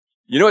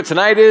You know what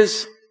tonight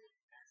is?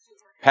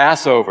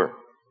 Passover.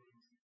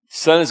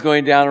 Sun is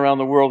going down around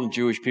the world and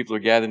Jewish people are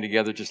gathering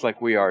together just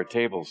like we are at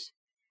tables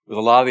with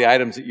a lot of the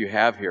items that you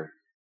have here.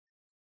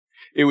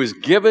 It was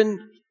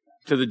given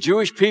to the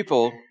Jewish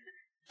people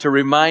to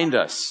remind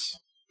us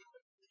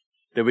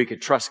that we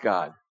could trust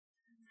God.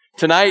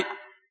 Tonight,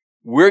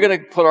 we're going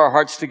to put our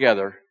hearts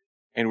together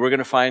and we're going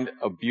to find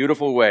a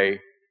beautiful way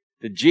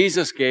that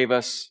Jesus gave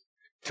us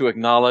to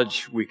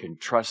acknowledge we can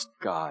trust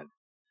God.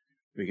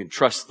 We can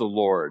trust the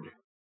Lord.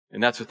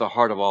 And that's what the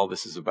heart of all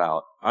this is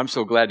about. I'm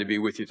so glad to be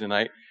with you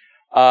tonight.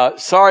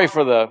 Sorry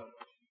for the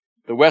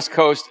West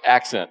Coast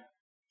accent.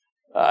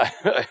 I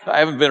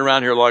haven't been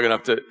around here long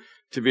enough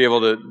to be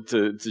able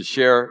to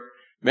share.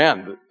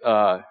 Man,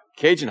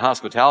 Cajun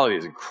hospitality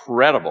is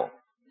incredible.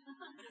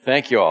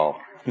 Thank you all.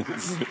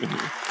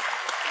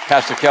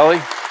 Pastor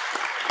Kelly.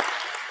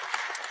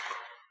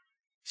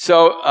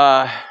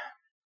 So,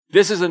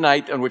 this is a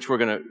night on which we're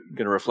going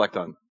to reflect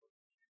on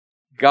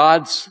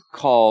God's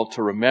call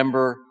to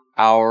remember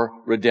our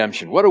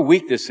redemption. What a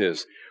week this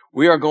is.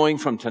 We are going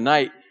from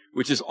tonight,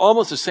 which is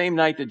almost the same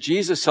night that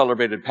Jesus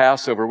celebrated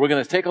Passover. We're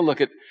going to take a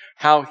look at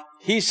how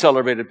he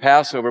celebrated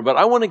Passover, but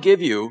I want to give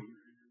you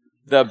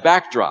the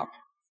backdrop,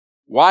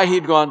 why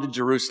he'd gone to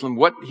Jerusalem,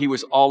 what he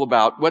was all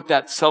about, what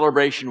that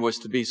celebration was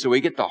to be, so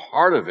we get the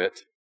heart of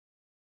it,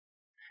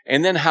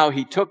 and then how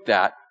he took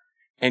that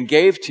and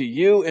gave to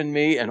you and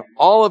me and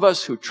all of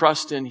us who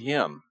trust in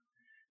him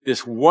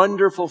this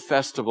wonderful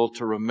festival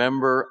to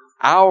remember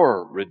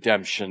our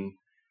redemption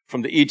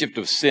from the Egypt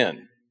of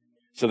sin.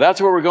 So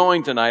that's where we're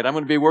going tonight. I'm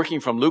going to be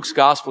working from Luke's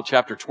Gospel,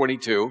 chapter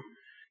 22.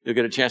 You'll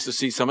get a chance to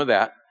see some of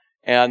that.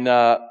 And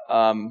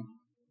I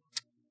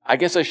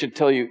guess I should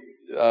tell you,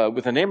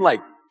 with a name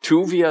like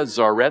Tuvya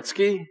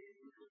Zaretsky,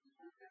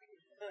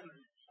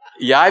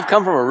 yeah, I've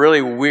come from a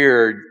really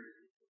weird,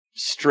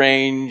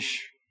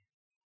 strange,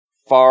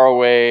 far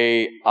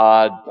away,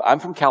 odd. I'm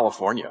from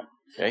California,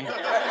 okay?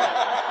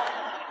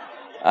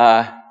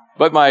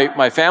 But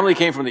my family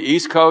came from the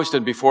East Coast,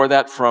 and before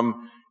that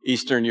from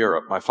Eastern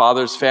Europe. My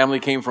father's family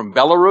came from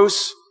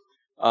Belarus.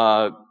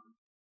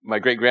 My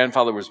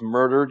great-grandfather was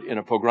murdered in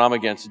a pogrom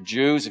against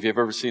Jews. If you've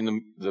ever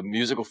seen the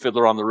musical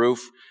Fiddler on the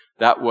Roof,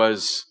 that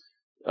was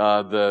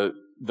the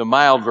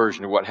mild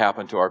version of what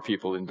happened to our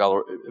people in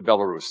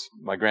Belarus.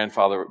 My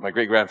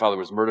great-grandfather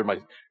was murdered. My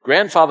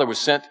grandfather was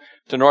sent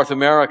to North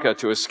America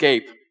to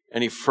escape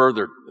any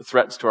further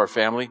threats to our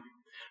family.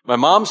 My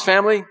mom's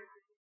family,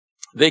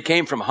 they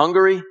came from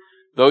Hungary.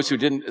 Those who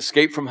didn't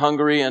escape from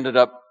Hungary ended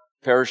up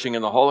perishing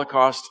in the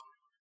Holocaust.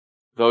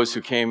 Those who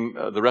came,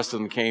 the rest of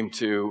them came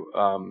to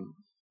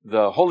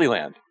the Holy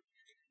Land.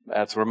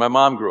 That's where my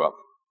mom grew up.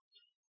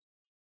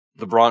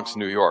 The Bronx,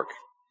 New York.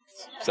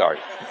 Sorry.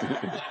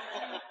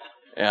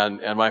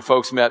 And my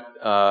folks met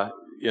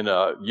in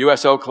a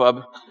USO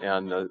club,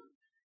 and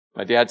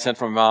my dad sent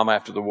for my mom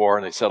after the war,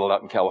 and they settled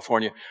out in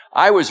California.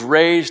 I was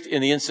raised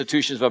in the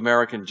institutions of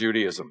American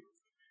Judaism.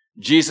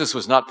 Jesus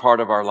was not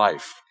part of our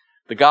life.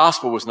 The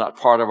gospel was not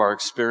part of our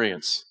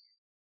experience.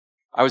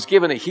 I was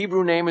given a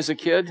Hebrew name as a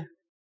kid.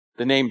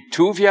 The name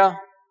Tuvya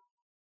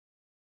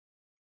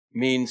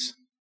means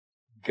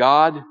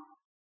God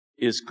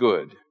is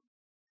good.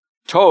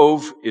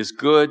 Tov is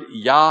good.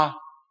 Yah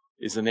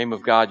is the name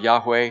of God,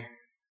 Yahweh.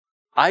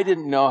 I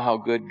didn't know how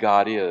good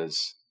God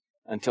is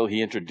until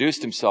he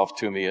introduced himself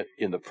to me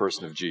in the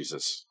person of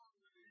Jesus.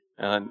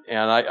 And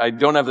I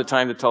don't have the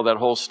time to tell that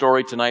whole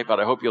story tonight, but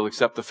I hope you'll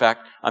accept the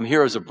fact I'm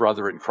here as a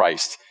brother in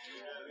Christ.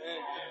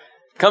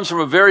 Comes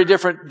from a very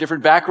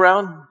different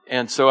background,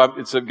 and so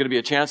it's going to be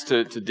a chance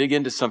to dig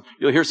into some.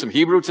 You'll hear some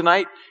Hebrew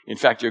tonight. In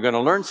fact, you're going to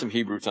learn some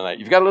Hebrew tonight.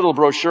 You've got a little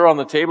brochure on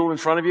the table in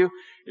front of you.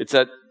 It's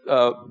that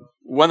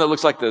one that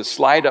looks like the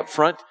slide up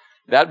front.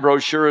 That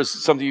brochure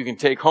is something you can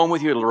take home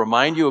with you. It'll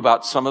remind you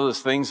about some of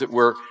those things that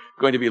we're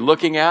going to be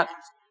looking at.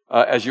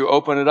 As you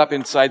open it up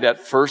inside that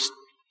first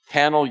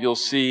panel, you'll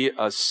see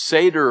a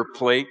Seder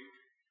plate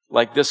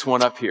like this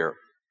one up here.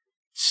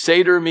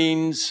 Seder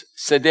means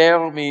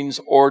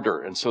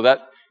order. And so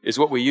that is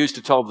what we use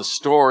to tell the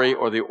story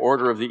or the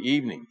order of the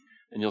evening.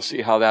 And you'll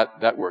see how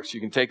that works.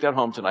 You can take that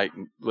home tonight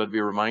and let it be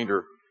a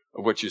reminder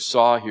of what you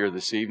saw here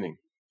this evening.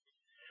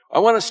 I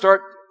want to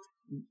start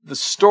the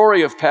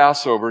story of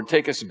Passover and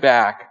take us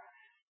back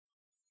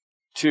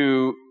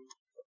to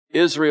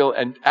Israel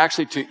and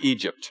actually to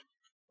Egypt.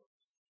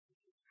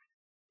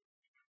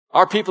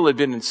 Our people had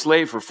been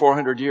enslaved for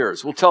 400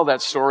 years. We'll tell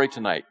that story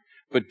tonight.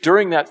 But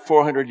during that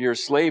 400-year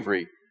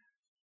slavery,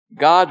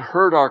 God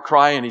heard our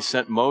cry and he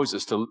sent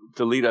Moses to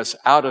lead us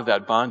out of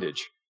that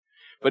bondage.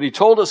 But he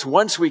told us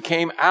once we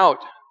came out,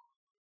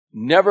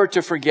 never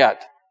to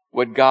forget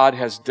what God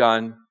has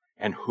done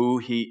and who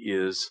he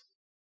is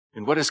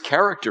and what his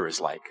character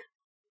is like.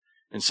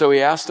 And so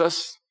he asked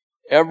us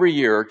every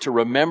year to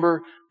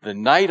remember the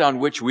night on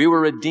which we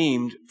were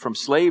redeemed from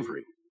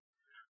slavery.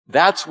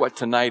 That's what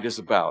tonight is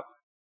about.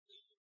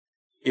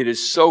 It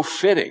is so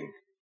fitting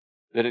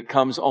that it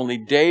comes only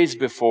days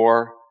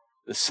before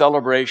the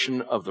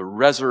celebration of the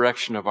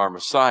resurrection of our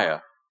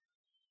Messiah,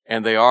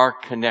 and they are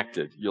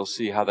connected. You'll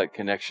see how that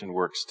connection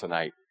works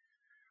tonight.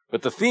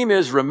 But the theme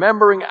is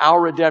remembering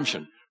our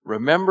redemption.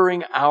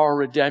 Remembering our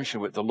redemption,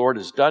 what the Lord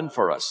has done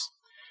for us.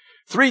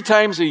 3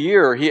 times a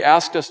year, he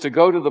asked us to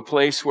go to the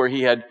place where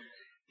he had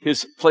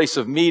his place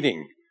of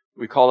meeting.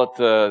 We call it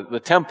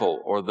the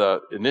temple,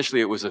 or initially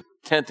it was a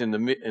tent in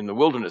the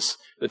wilderness,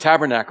 the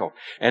tabernacle.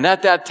 And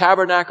at that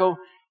tabernacle,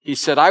 he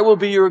said, I will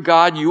be your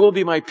God, you will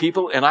be my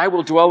people, and I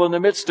will dwell in the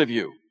midst of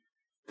you.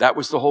 That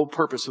was the whole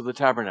purpose of the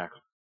tabernacle.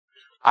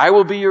 I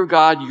will be your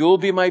God, you'll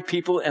be my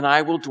people, and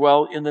I will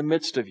dwell in the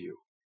midst of you.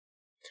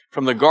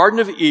 From the Garden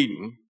of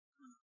Eden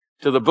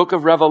to the book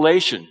of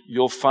Revelation,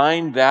 you'll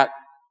find that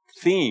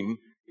theme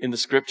in the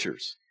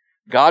scriptures.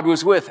 God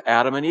was with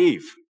Adam and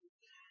Eve.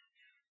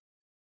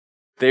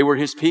 They were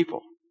his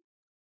people.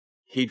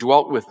 He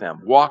dwelt with them,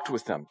 walked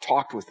with them,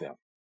 talked with them.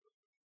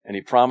 And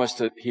he promised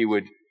that he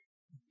would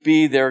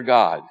be their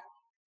God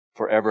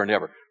forever and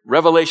ever.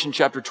 Revelation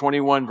chapter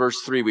 21,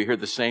 verse 3, we hear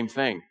the same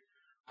thing.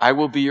 I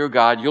will be your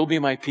God, you'll be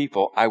my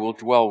people, I will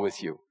dwell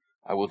with you.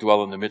 I will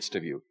dwell in the midst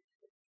of you.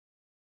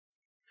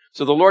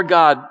 So the Lord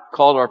God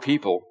called our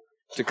people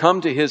to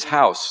come to his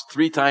house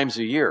 3 times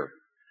a year.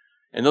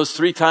 And those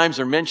 3 times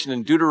are mentioned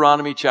in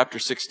Deuteronomy chapter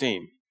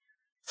 16.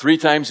 3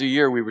 times a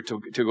year we were to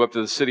go up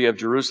to the city of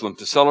Jerusalem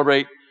to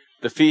celebrate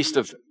the feast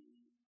of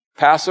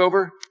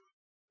Passover,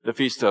 the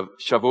feast of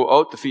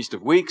Shavuot, the feast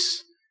of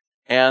weeks,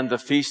 and the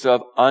feast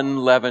of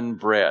unleavened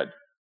bread.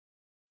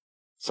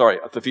 Sorry,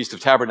 the feast of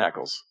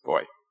tabernacles.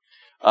 Boy.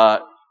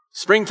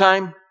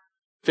 Springtime,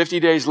 50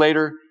 days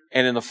later,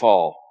 and in the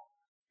fall.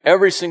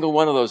 Every single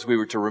one of those we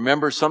were to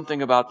remember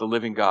something about the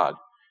living God.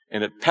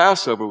 And at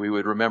Passover, we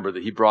would remember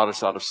that he brought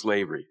us out of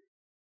slavery.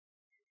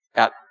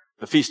 At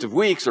the Feast of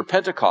Weeks, or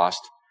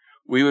Pentecost,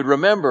 we would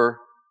remember,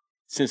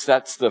 since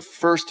that's the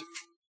first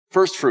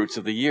fruits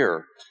of the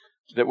year,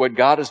 that what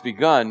God has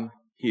begun,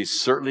 he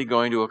is certainly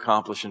going to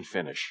accomplish and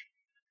finish.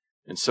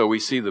 And so we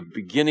see the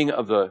beginning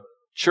of the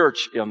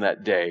church on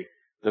that day,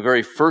 the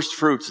very first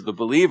fruits of the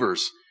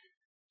believers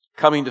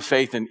coming to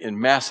faith in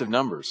massive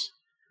numbers.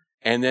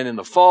 And then in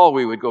the fall,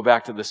 we would go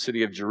back to the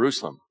city of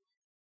Jerusalem.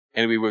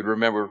 And we would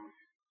remember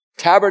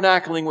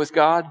tabernacling with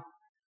God.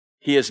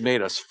 He has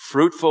made us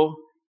fruitful,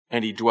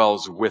 and he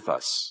dwells with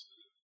us.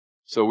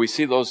 So we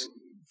see those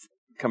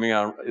coming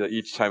out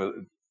each time of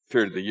the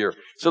period of the year.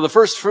 So the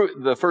first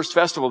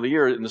festival of the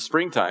year in the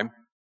springtime,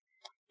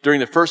 during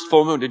the first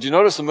full moon. Did you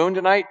notice the moon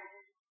tonight?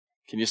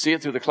 Can you see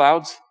it through the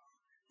clouds?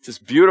 It's this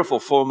beautiful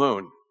full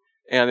moon.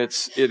 And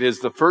it is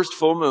the first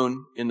full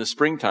moon in the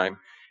springtime.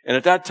 And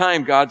at that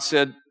time, God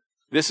said,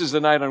 this is the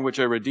night on which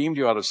I redeemed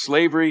you out of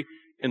slavery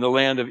in the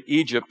land of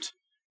Egypt.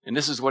 And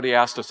this is what he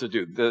asked us to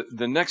do.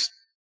 The next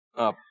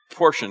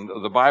portion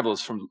of the Bible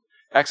is from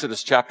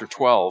Exodus chapter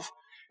 12.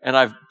 And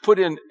I've put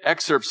in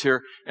excerpts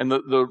here. And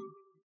the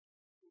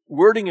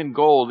wording in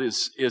gold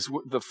is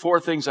the 4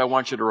 things I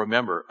want you to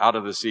remember out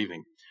of this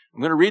evening. I'm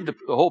going to read the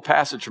whole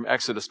passage from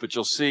Exodus, but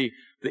you'll see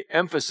the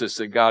emphasis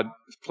that God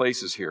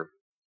places here.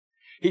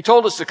 He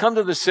told us to come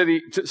to the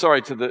city,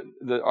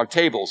 to our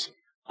tables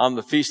on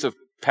the feast of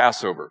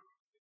Passover.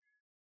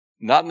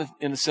 Not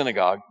in the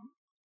synagogue,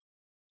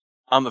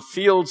 on the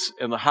fields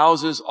and the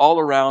houses all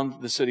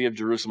around the city of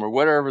Jerusalem, or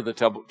wherever the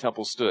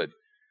temple stood.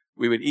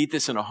 We would eat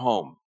this in a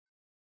home,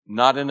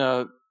 not in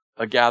a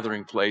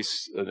gathering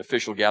place, an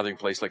official gathering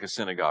place like a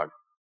synagogue.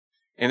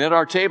 And at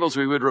our tables,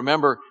 we would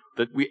remember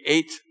that we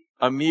ate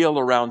a meal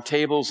around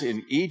tables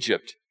in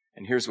Egypt.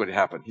 And here's what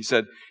happened. He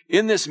said,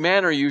 in this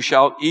manner you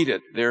shall eat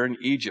it there in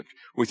Egypt,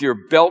 with your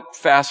belt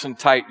fastened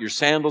tight, your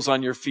sandals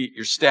on your feet,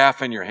 your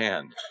staff in your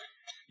hand.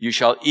 You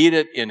shall eat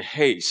it in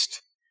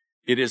haste.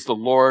 It is the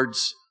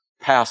Lord's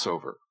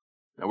Passover.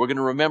 Now we're going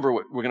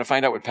to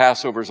find out what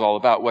Passover is all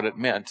about, what it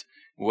meant,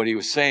 what he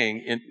was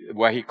saying,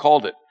 why he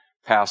called it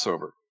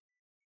Passover.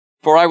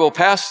 For I will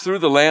pass through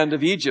the land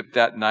of Egypt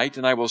that night,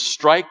 and I will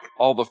strike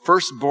all the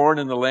firstborn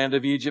in the land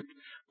of Egypt,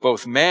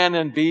 both man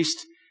and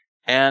beast,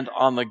 and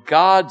on the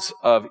gods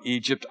of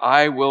Egypt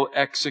I will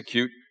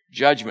execute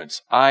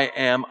judgments. I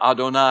am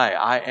Adonai.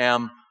 I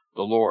am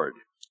the Lord.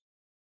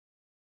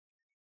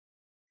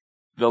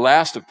 The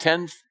last of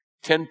 10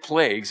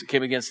 plagues that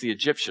came against the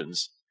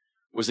Egyptians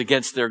was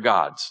against their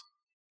gods.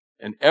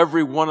 And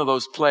every one of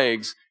those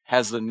plagues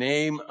has the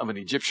name of an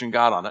Egyptian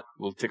god on it.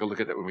 We'll take a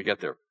look at that when we get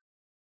there.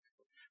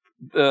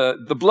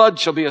 The blood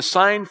shall be a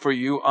sign for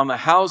you on the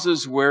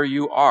houses where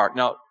you are.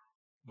 Now,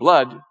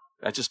 blood,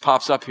 that just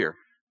pops up here.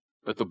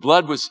 But the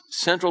blood was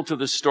central to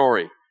the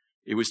story.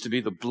 It was to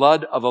be the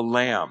blood of a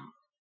lamb.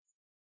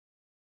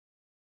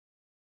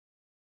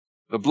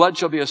 The blood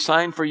shall be a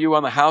sign for you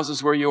on the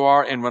houses where you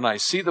are, and when I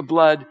see the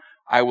blood,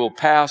 I will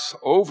pass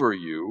over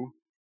you,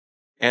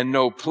 and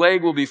no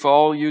plague will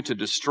befall you to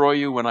destroy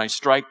you when I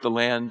strike the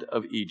land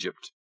of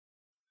Egypt.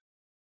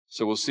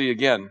 So we'll see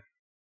again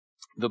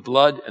the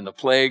blood and the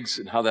plagues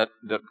and how that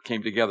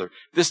came together.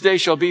 This day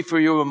shall be for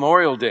you a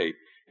memorial day,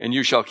 and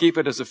you shall keep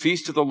it as a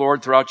feast to the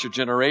Lord throughout your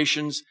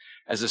generations.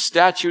 As a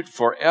statute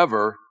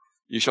forever,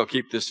 you shall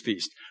keep this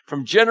feast.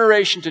 From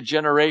generation to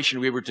generation,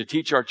 we were to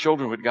teach our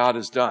children what God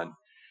has done.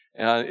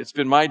 It's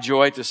been my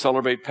joy to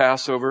celebrate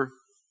Passover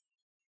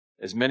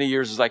as many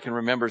years as I can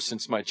remember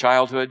since my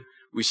childhood.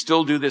 We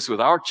still do this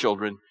with our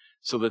children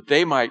so that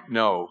they might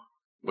know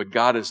what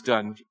God has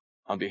done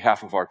on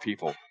behalf of our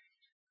people,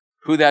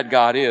 who that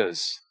God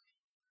is,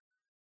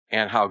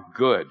 and how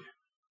good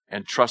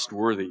and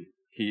trustworthy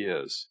he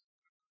is.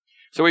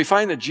 So we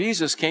find that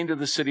Jesus came to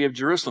the city of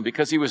Jerusalem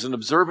because he was an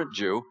observant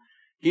Jew.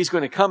 He's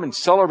going to come and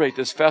celebrate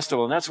this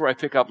festival, and that's where I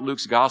pick up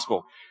Luke's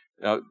gospel,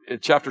 in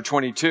chapter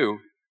 22.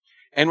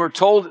 And we're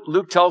told,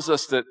 Luke tells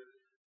us that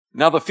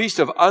now the feast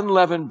of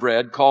unleavened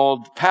bread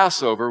called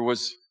Passover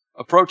was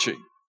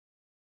approaching.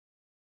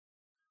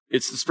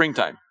 It's the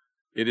springtime.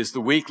 It is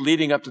the week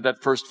leading up to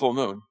that first full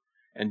moon.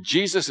 And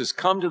Jesus has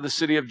come to the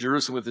city of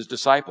Jerusalem with his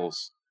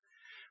disciples.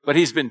 But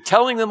he's been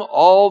telling them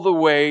all the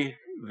way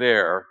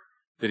there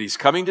that he's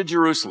coming to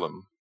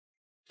Jerusalem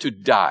to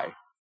die.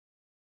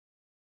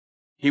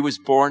 He was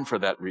born for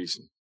that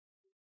reason.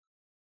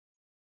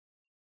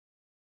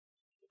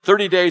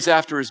 30 days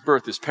after his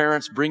birth, his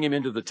parents bring him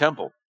into the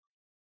temple.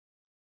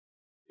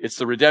 It's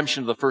the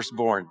redemption of the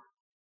firstborn.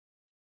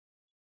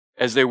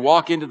 As they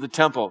walk into the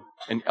temple,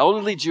 an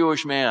elderly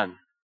Jewish man,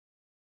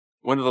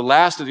 one of the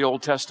last of the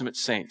Old Testament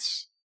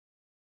saints,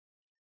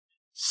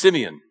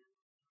 Simeon,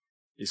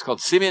 he's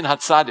called Simeon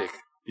HaTzadik,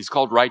 he's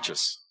called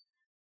righteous.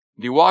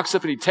 And he walks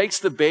up and he takes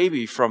the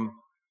baby from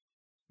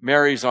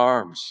Mary's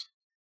arms,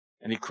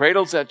 and he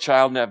cradles that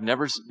child,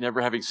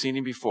 never having seen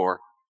him before.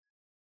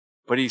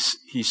 But he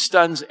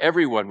stuns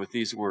everyone with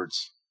these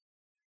words.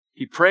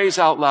 He prays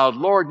out loud,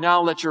 "Lord,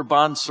 now let your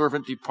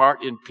bondservant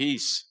depart in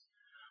peace.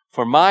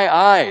 For my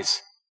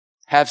eyes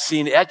have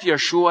seen et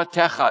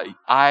Yeshuatecha.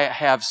 I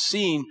have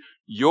seen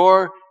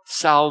your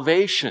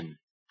salvation."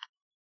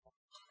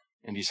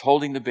 And he's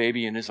holding the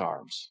baby in his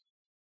arms.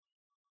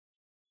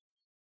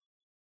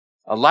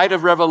 A light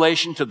of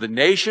revelation to the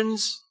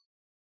nations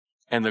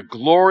and the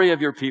glory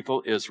of your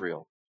people,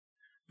 Israel.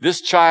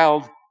 This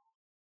child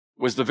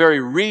was the very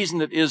reason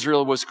that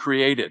Israel was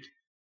created.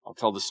 I'll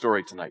tell the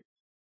story tonight.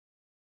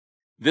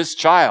 This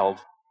child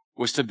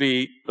was to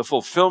be the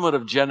fulfillment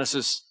of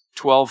Genesis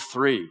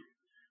 12:3,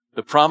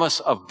 the promise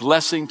of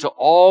blessing to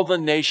all the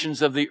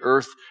nations of the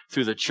earth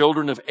through the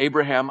children of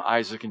Abraham,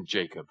 Isaac, and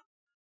Jacob,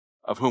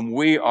 of whom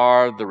we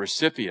are the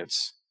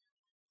recipients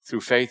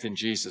through faith in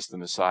Jesus, the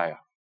Messiah.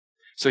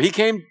 So he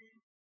came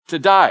to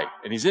die,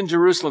 and he's in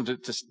Jerusalem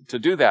to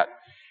do that.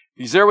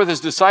 He's there with his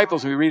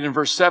disciples. We read in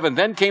verse 7,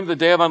 "Then came the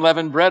day of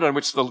unleavened bread on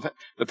which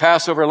the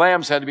Passover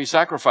lambs had to be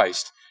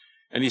sacrificed.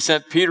 And he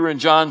sent Peter and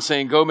John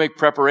saying, 'Go make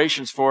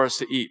preparations for us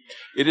to eat.'"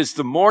 It is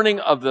the morning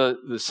of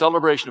the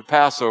celebration of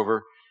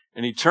Passover,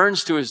 and he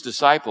turns to his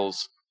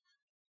disciples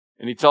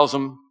and he tells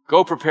them,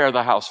 "Go prepare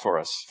the house for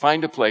us.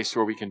 Find a place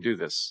where we can do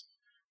this."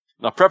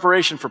 Now,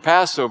 preparation for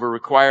Passover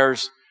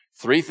requires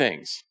three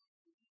things.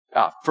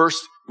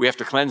 First, we have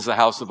to cleanse the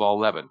house of all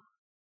leaven.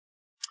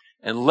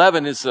 And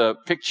leaven is a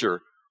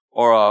picture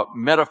or a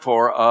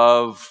metaphor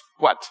of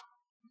what?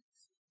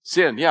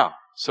 Sin, yeah.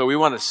 So we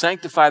want to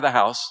sanctify the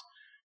house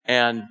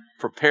and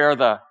prepare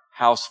the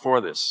house for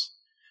this.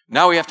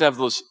 Now we have to have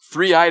those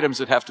three items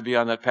that have to be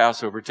on that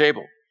Passover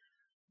table: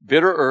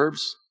 bitter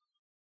herbs,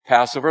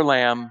 Passover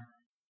lamb,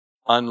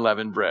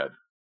 unleavened bread.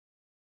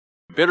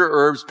 Bitter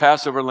herbs,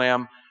 Passover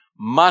lamb,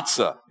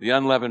 matzah, the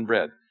unleavened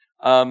bread.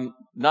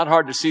 Not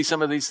hard to see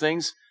some of these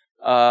things.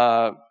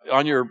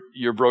 On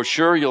your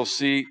brochure, you'll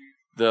see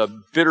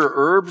the bitter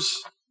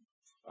herbs.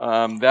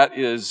 That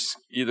is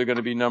either going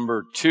to be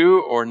number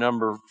 2 or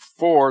number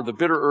 4. The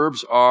bitter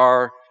herbs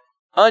are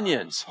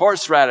onions,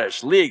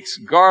 horseradish, leeks,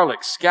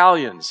 garlic,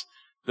 scallions.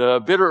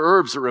 The bitter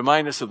herbs that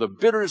remind us of the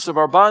bitterness of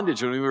our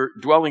bondage when we were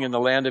dwelling in the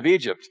land of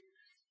Egypt.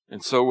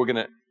 And so we're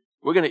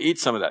gonna eat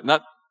some of that.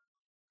 Not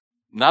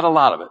a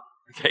lot of it.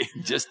 Okay,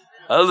 just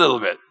a little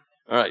bit.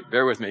 All right,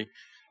 bear with me.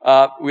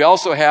 We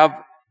also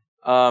have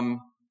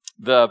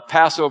the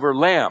Passover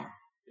lamb.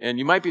 And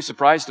you might be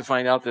surprised to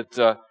find out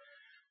that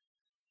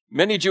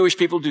many Jewish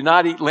people do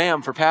not eat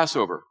lamb for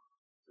Passover.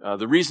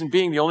 The reason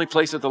being the only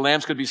place that the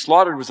lambs could be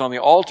slaughtered was on the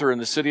altar in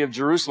the city of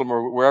Jerusalem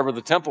or wherever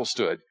the temple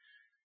stood.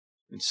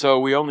 And so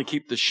we only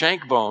keep the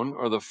shank bone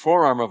or the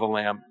forearm of a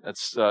lamb.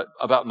 That's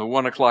about in the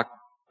 1 o'clock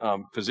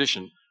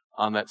position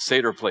on that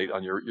Seder plate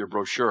on your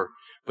brochure.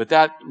 But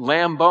that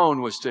lamb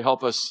bone was to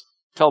help us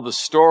tell the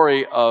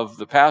story of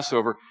the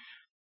Passover.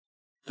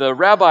 The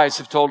rabbis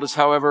have told us,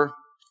 however,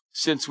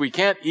 since we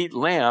can't eat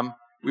lamb,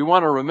 we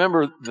want to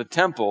remember the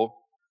temple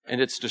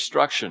and its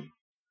destruction.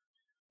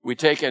 We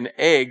take an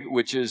egg,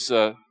 which is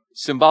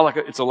symbolic,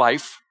 it's a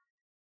life,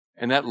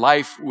 and that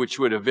life, which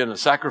would have been a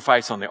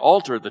sacrifice on the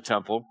altar of the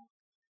temple,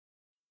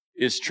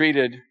 is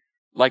treated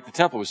like the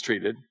temple was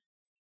treated.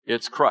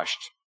 It's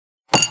crushed,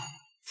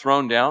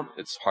 thrown down.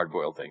 It's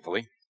hard-boiled,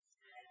 thankfully.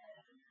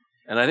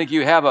 And I think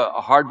you have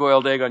a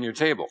hard-boiled egg on your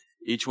table.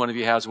 Each one of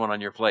you has one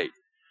on your plate.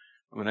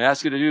 I'm going to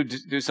ask you to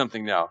do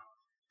something now.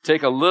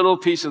 Take a little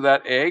piece of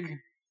that egg,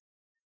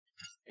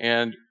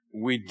 and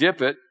we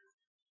dip it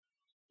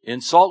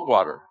in salt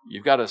water.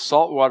 You've got a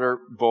salt water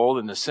bowl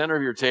in the center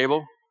of your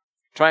table.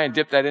 Try and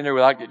dip that in there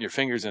without getting your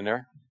fingers in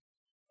there.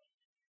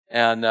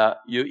 And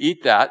you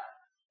eat that.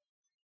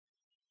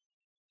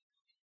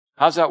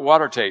 How's that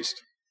water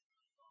taste?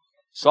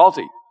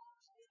 Salty.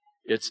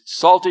 It's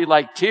salty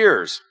like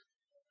tears.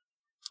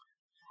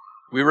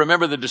 We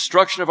remember the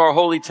destruction of our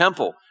holy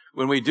temple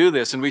when we do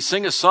this, and we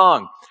sing a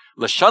song,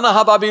 L'shana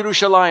haba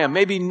b'Yerushalayim.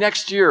 Maybe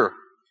next year,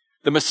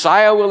 the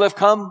Messiah will have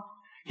come.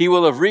 He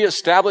will have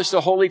reestablished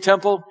the holy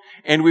temple,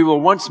 and we will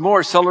once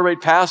more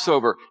celebrate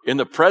Passover in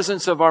the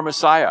presence of our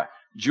Messiah.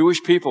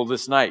 Jewish people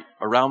this night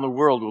around the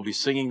world will be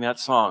singing that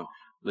song,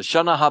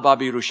 L'shana haba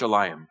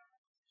b'Yerushalayim,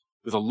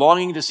 with a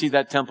longing to see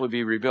that temple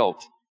be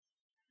rebuilt.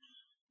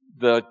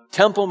 The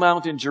Temple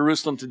Mount in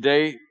Jerusalem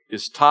today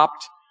is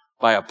topped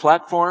by a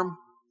platform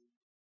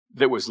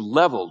that was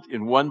leveled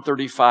in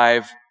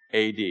 135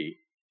 AD.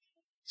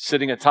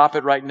 Sitting atop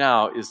it right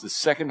now is the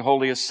second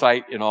holiest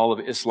site in all of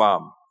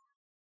Islam.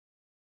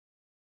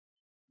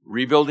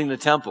 Rebuilding the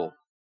temple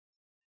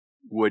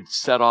would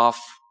set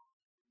off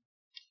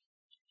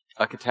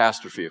a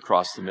catastrophe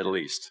across the Middle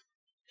East.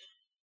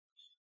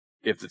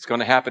 If it's going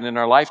to happen in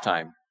our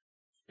lifetime,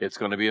 it's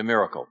going to be a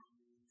miracle.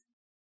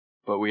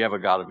 But we have a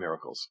God of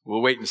miracles.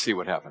 We'll wait and see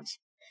what happens.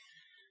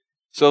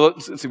 So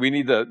let's see, we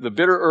need the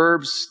bitter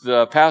herbs,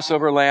 the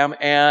Passover lamb,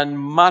 and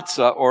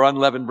matzah, or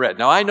unleavened bread.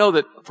 Now, I know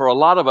that for a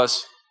lot of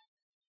us,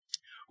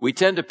 we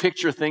tend to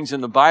picture things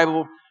in the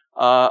Bible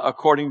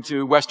according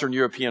to Western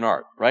European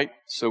art, right?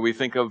 So we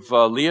think of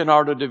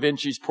Leonardo da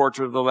Vinci's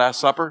Portrait of the Last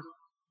Supper,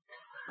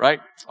 right?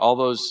 All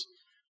those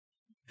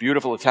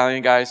beautiful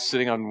Italian guys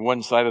sitting on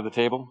one side of the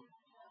table.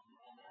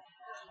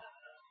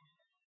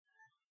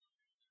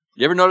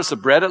 You ever notice the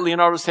bread at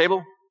Leonardo's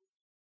table?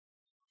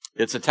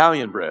 It's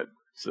Italian bread.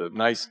 It's a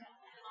nice,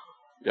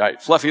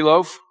 right, fluffy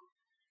loaf.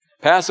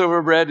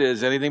 Passover bread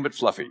is anything but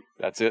fluffy.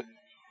 That's it,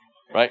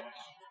 right?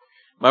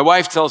 My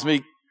wife tells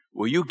me,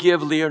 will you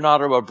give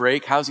Leonardo a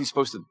break? How's he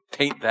supposed to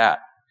paint that?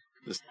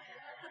 Just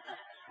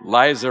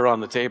lies there on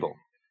the table.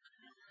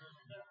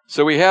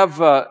 So we have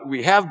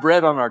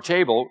bread on our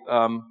table.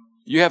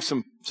 You have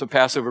some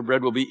Passover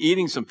bread. We'll be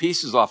eating some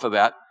pieces off of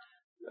that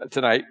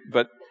tonight,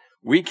 but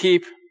we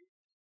keep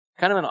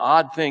kind of an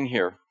odd thing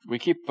here. We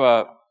keep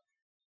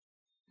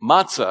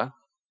matzah,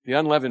 the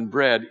unleavened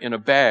bread, in a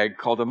bag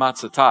called a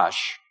matzah.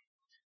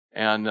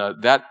 And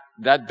that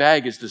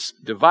bag is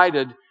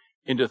divided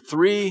into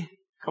 3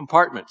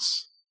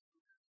 compartments.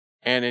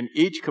 And in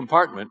each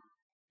compartment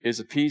is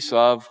a piece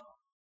of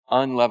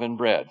unleavened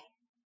bread.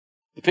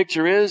 The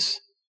picture is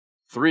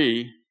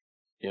 3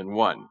 in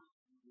 1.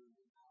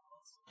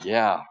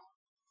 Yeah.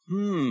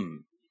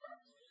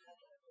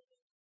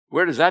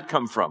 Where does that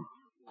come from?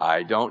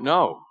 I don't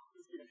know.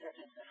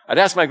 I'd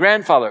ask my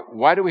grandfather,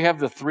 why do we have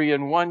the 3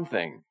 in 1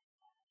 thing?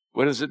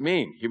 What does it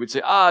mean? He would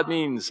say, it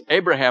means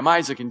Abraham,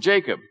 Isaac, and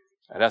Jacob.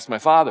 I'd ask my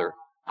father,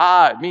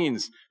 it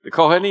means the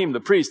Kohanim, the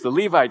priests, the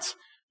Levites,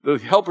 the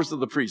helpers of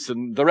the priests,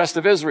 and the rest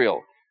of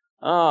Israel.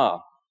 You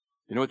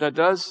know what that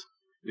does?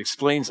 It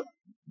explains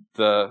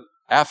the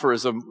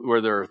aphorism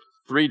where there are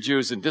 3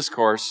 Jews in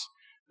discourse,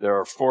 there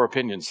are 4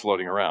 opinions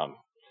floating around.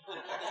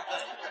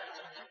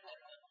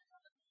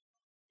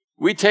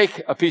 We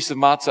take a piece of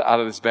matzah out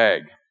of this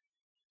bag.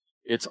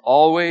 It's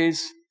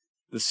always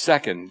the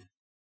second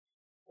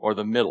or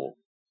the middle.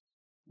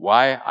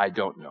 Why? I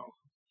don't know.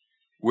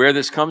 Where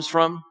this comes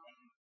from?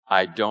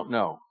 I don't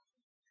know.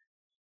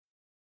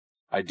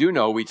 I do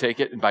know we take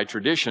it, and by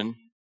tradition,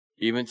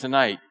 even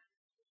tonight,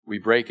 we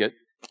break it.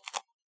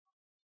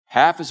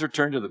 Half is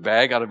returned to the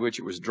bag out of which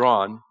it was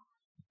drawn,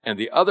 and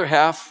the other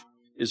half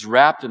is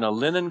wrapped in a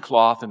linen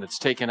cloth, and it's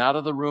taken out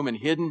of the room and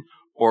hidden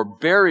or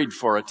buried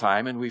for a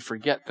time, and we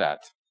forget that.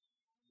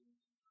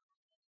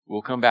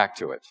 We'll come back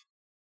to it.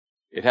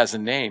 It has a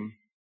name,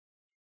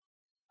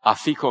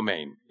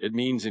 afikomen. It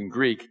means in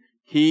Greek,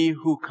 he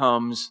who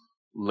comes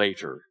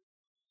later.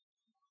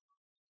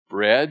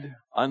 Bread,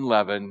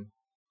 unleavened,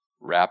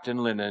 wrapped in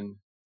linen,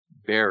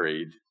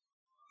 buried.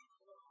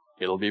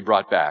 It'll be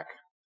brought back.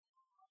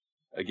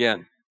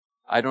 Again,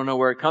 I don't know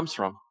where it comes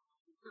from.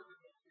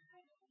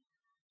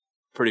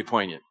 Pretty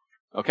poignant.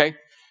 Okay?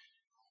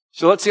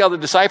 So let's see how the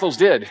disciples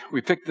did.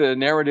 We picked the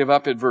narrative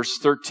up at verse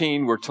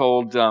 13. We're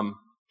told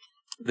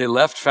they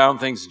left, found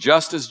things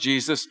just as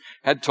Jesus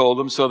had told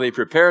them, so they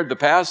prepared the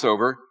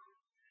Passover.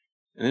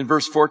 And in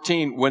verse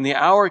 14, when the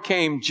hour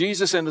came,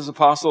 Jesus and his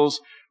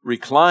apostles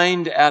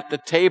reclined at the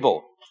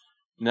table.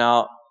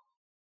 Now,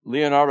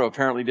 Leonardo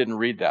apparently didn't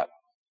read that.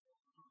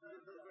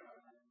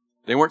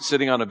 They weren't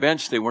sitting on a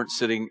bench. They weren't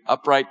sitting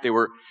upright. They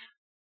were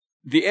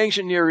the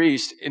ancient Near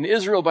East. And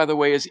Israel, by the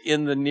way, is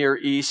in the Near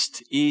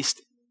East,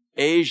 East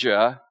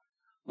Asia,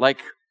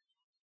 like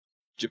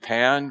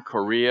Japan,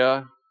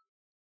 Korea,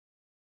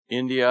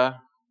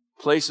 India,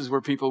 places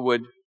where people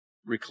would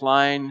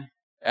recline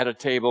at a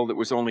table that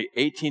was only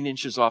 18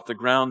 inches off the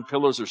ground.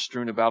 Pillars are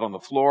strewn about on the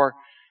floor,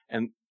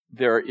 and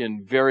they're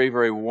in very,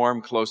 very warm,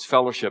 close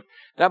fellowship.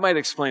 That might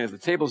explain if the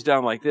table's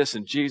down like this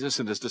and Jesus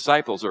and his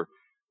disciples are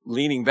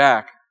leaning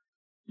back.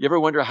 You ever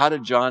wonder, how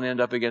did John end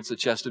up against the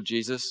chest of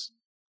Jesus?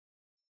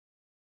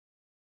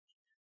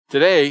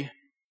 Today,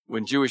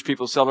 when Jewish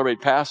people celebrate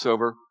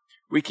Passover,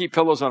 we keep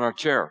pillows on our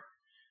chair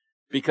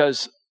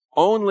because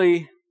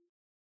only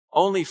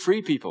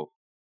free people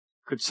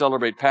could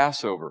celebrate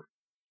Passover.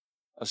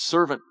 A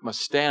servant must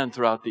stand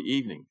throughout the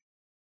evening.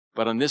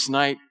 But on this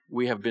night,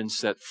 we have been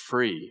set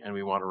free, and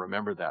we want to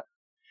remember that.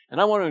 And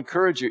I want to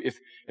encourage you,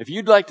 if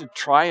you'd like to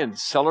try and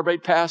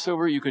celebrate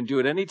Passover, you can do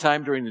it any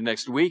time during the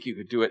next week. You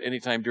could do it any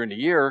time during the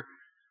year.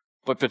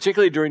 But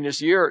particularly during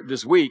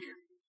this week,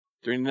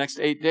 during the next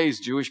 8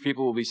 days, Jewish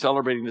people will be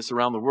celebrating this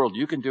around the world.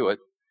 You can do it.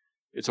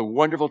 It's a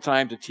wonderful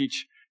time to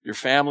teach your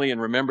family and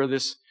remember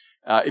this.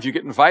 If you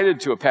get invited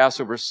to a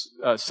Passover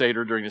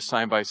Seder during this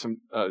time by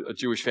a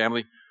Jewish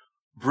family,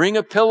 bring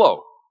a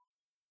pillow.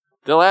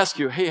 They'll ask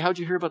you, hey, how'd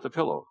you hear about the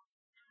pillow?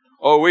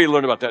 Oh, we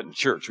learned about that in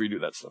church. We do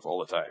that stuff all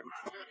the time.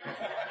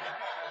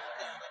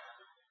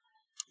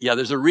 Yeah,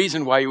 there's a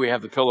reason why we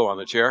have the pillow on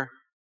the chair.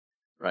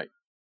 Right.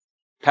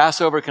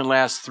 Passover can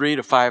last 3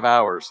 to 5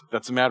 hours.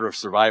 That's a matter of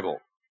survival.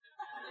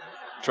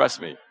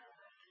 Trust me.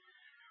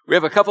 We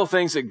have a couple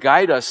things that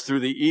guide us through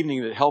the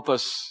evening that help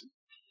us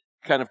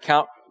kind of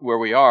count where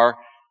we are.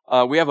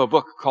 We have a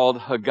book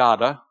called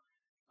Haggadah,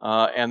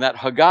 and that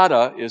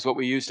Haggadah is what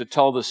we use to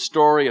tell the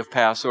story of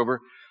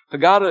Passover.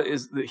 Haggadah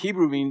is, the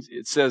Hebrew means,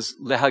 it says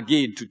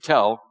lehagid, to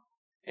tell,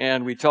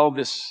 and we tell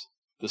the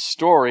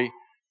story.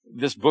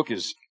 This book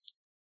is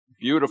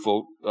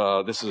beautiful.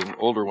 This is an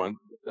older one.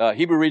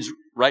 Hebrew reads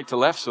right to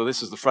left, so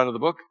this is the front of the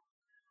book.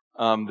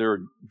 There are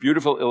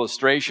beautiful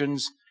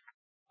illustrations.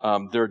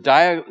 There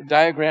are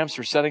diagrams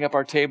for setting up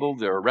our table.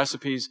 There are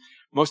recipes.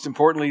 Most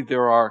importantly,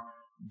 there are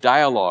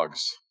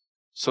dialogues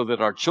so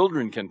that our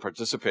children can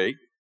participate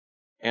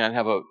and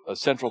have a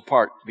central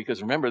part. Because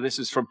remember, this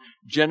is from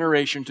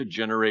generation to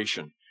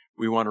generation.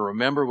 We want to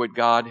remember what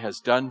God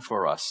has done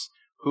for us,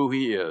 who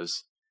He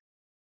is,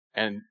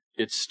 and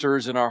it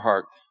stirs in our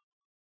heart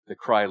the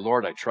cry,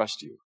 Lord, I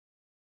trust you.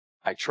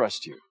 I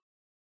trust you.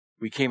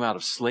 We came out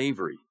of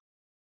slavery.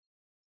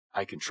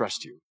 I can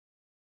trust you.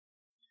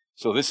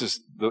 So this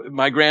is,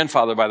 my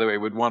grandfather, by the way,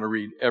 would want to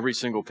read every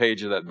single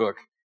page of that book.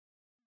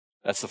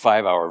 That's the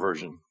 5-hour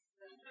version.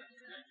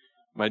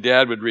 My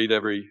dad would read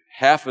every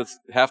half the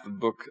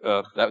book.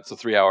 That's the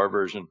 3-hour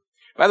version.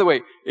 By the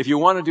way, if you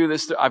want to do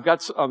this, I've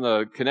got on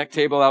the Connect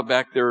table out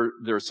back there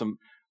are some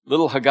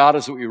little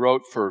Haggadahs that we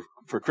wrote for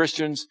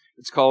Christians.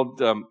 It's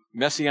called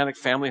Messianic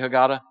Family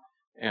Haggadah,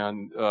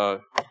 and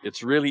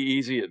it's really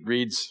easy. It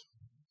reads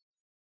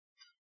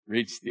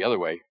the other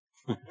way.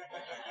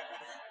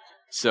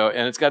 So,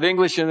 and it's got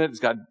English in it. It's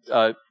got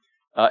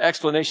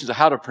explanations of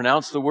how to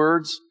pronounce the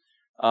words.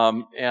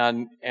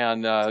 And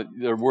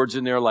there are words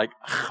in there like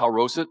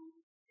charoset.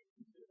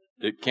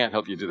 It can't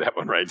help you do that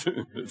one right.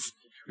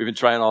 We've been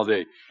trying all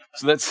day.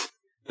 So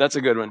that's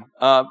a good one.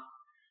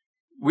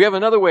 We have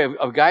another way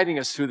of guiding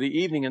us through the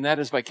evening, and that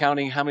is by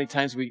counting how many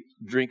times we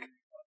drink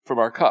from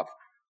our cup.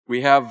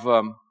 We have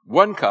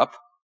one cup.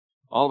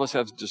 All of us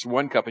have just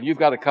one cup, and you've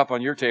got a cup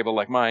on your table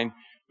like mine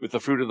with the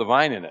fruit of the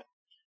vine in it.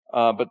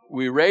 But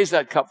we raise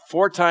that cup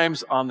 4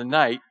 times on the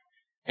night,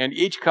 and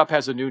each cup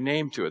has a new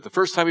name to it. The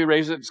first time we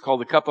raise it, it's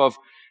called the cup of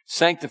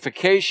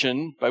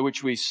sanctification, by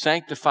which we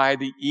sanctify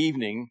the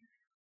evening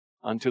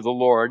unto the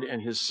Lord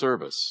and His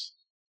service.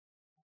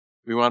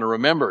 We want to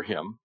remember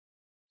Him,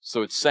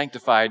 so it's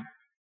sanctified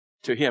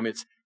to Him.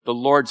 It's the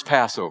Lord's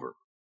Passover.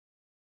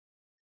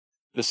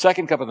 The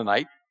second cup of the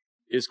night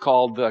is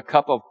called the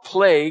cup of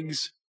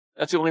plagues.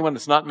 That's the only one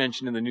that's not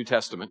mentioned in the New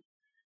Testament.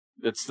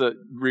 It's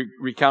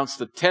recounts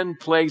the 10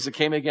 plagues that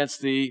came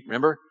against the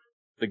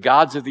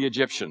gods of the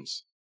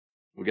Egyptians.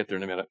 We'll get there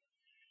in a minute.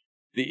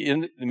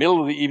 In the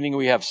middle of the evening,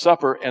 we have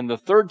supper, and the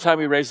third time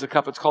we raise the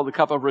cup, it's called the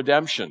cup of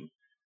redemption.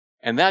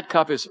 And that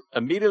cup is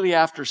immediately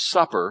after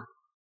supper.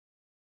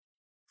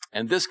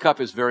 And this cup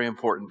is very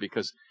important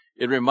because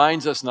it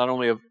reminds us not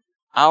only of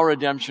our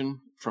redemption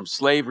from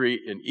slavery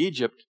in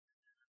Egypt,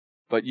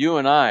 but you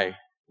and I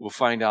will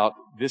find out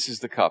this is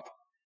the cup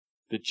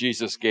that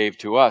Jesus gave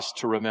to us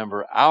to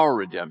remember our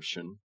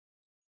redemption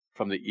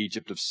from the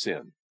Egypt of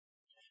sin.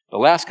 The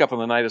last cup of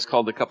the night is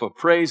called the cup of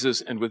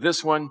praises, and with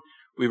this one,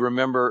 we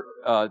remember,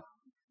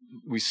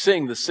 we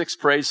sing the 6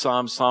 praise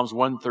psalms, Psalms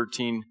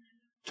 113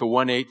 to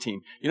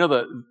 118. You know,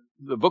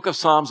 the book of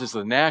Psalms is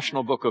the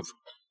national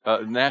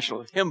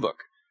national hymn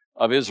book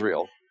of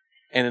Israel,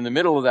 and in the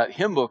middle of that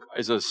hymn book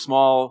is a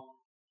small,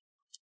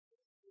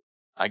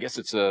 I guess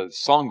it's a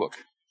songbook,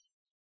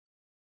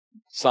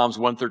 Psalms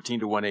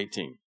 113 to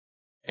 118.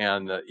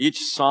 And each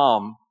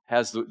psalm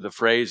has the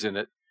phrase in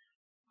it,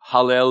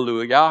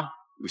 Hallelujah.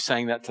 We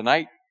sang that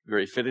tonight,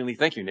 very fittingly.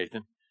 Thank you,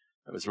 Nathan.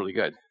 That was really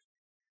good.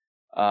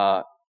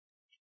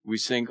 We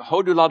sing,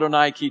 Hodu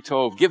l'Adonai ki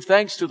tov. Give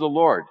thanks to the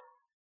Lord.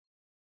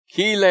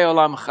 Ki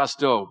le'olam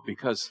chasdo,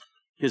 because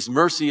His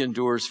mercy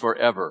endures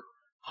forever.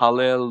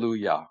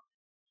 Hallelujah.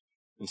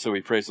 And so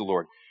we praise the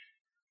Lord.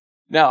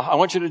 Now, I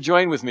want you to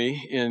join with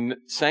me in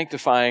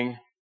sanctifying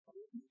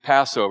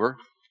Passover.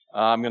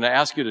 I'm going to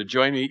ask you to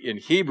join me in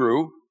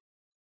Hebrew.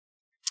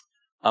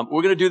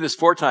 We're going to do this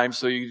 4 times,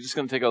 so you're just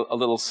going to take a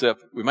little sip.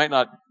 We might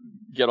not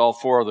get all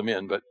 4 of them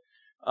in, but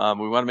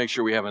we want to make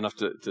sure we have enough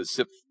to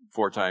sip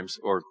 4 times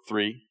or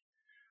 3.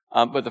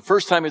 But the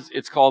first time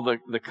it's called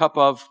the cup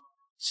of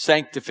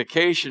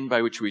sanctification,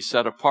 by which we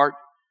set apart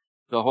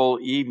the whole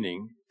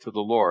evening to the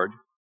Lord.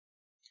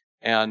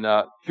 And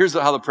here's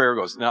how the prayer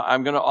goes. Now,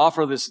 I'm going to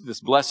offer this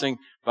blessing,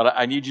 but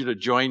I need you to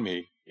join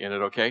me in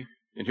it, okay?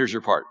 And here's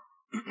your part.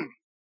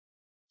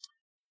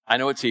 I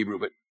know it's Hebrew,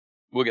 but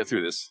we'll get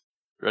through this.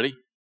 Ready?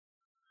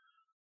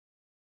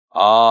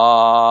 Amen.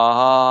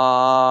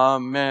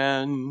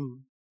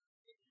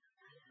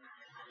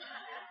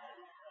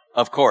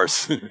 Of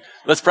course.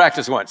 Let's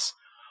practice once.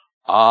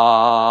 Amen.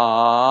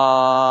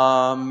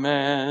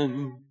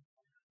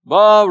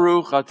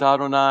 Baruch atah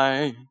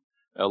Adonai,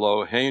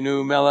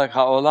 Eloheinu melech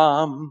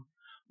haolam,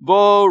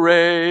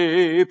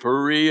 borei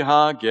peri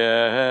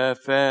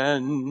hagefen.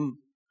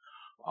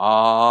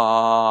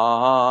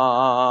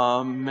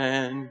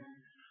 Amen.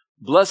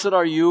 Blessed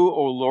are you,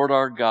 O Lord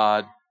our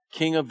God,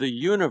 King of the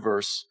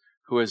universe,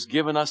 who has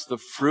given us the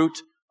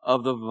fruit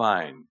of the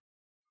vine.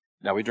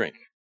 Now we drink.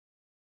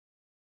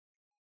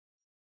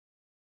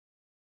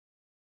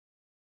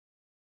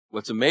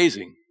 What's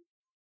amazing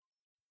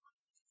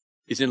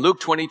is in Luke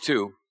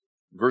 22,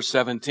 verse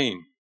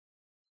 17,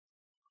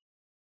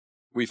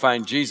 we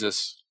find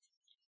Jesus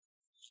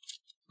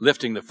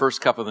lifting the first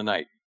cup of the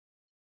night.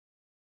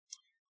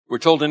 We're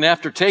told, and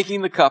after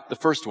taking the cup, the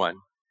first one,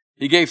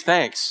 he gave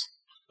thanks,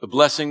 the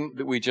blessing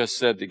that we just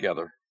said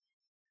together.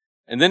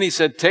 And then he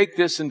said, take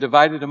this and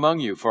divide it among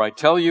you, for I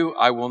tell you,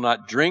 I will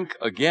not drink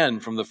again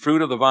from the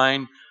fruit of the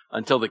vine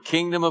until the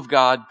kingdom of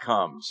God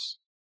comes.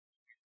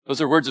 Those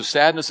are words of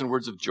sadness and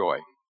words of joy.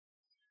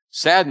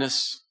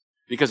 Sadness,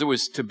 because it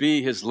was to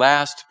be his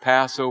last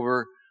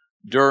Passover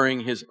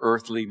during his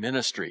earthly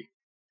ministry.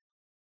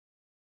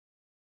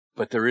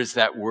 But there is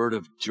that word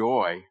of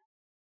joy,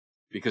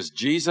 because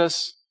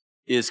Jesus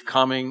is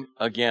coming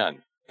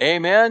again.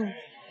 Amen?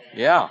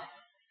 Yeah.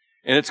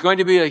 And it's going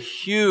to be a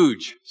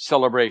huge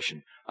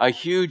celebration, a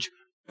huge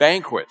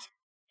banquet.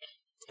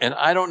 And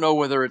I don't know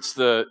whether it's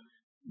the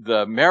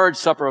marriage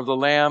supper of the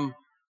Lamb,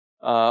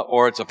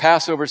 or it's a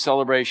Passover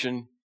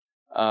celebration.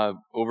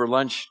 Over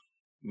lunch,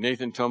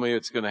 Nathan told me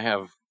it's going to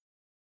have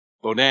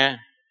Boudin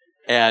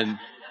and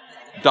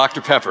Dr.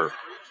 Pepper.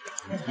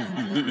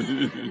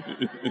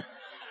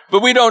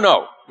 But we don't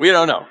know. We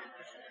don't know.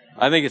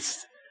 I think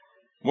it's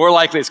more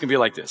likely it's going to be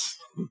like this.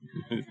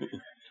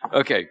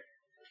 Okay.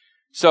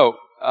 So,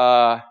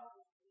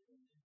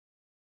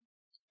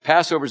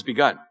 Passover's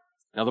begun.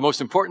 Now, the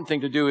most important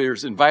thing to do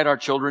is invite our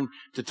children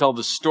to tell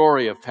the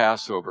story of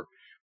Passover.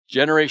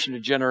 Generation to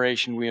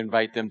generation, we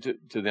invite them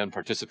to then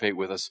participate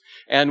with us.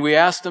 And we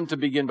ask them to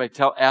begin by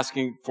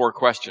asking 4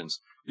 questions.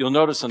 You'll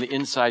notice on the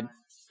inside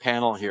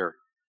panel here,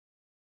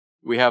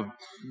 we have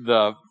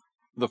the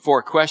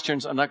 4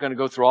 questions. I'm not going to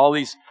go through all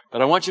these,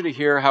 but I want you to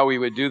hear how we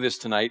would do this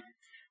tonight.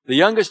 The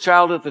youngest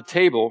child at the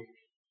table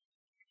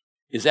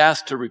is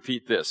asked to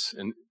repeat this.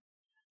 And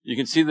you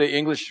can see the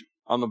English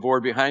on the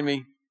board behind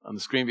me, on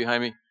the screen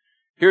behind me.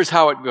 Here's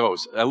how it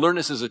goes. I learned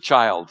this as a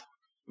child.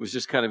 It was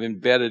just kind of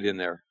embedded in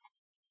there.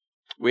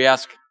 We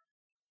ask,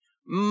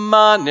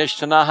 Ma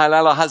nishtana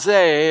halala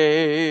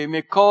hazeh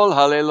mikol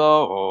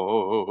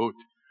halelot.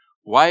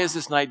 Why is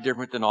this night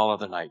different than all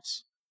other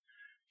nights?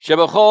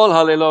 Shebechol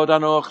halelot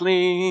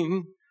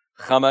anochlin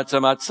chametz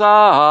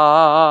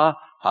matzah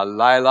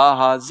halayla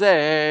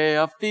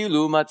hazeh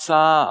afilu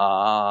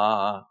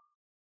matzah.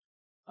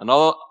 On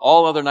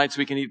all other nights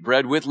we can eat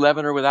bread with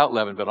leaven or without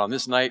leaven, but on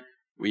this night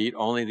we eat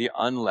only the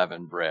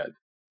unleavened bread.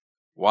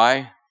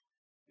 Why?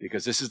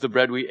 Because this is the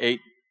bread we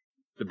ate,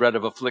 the bread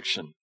of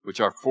affliction,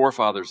 which our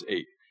forefathers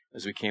ate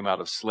as we came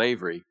out of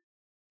slavery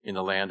in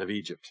the land of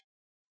Egypt.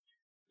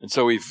 And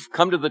so we've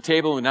come to the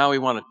table, and now we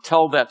want to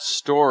tell that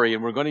story,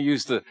 and we're going to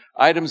use the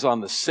items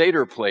on the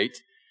Seder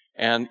plate,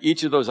 and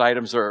each of those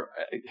items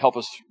help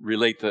us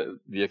relate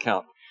the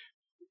account.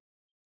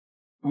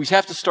 We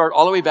have to start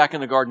all the way back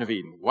in the Garden of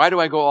Eden. Why do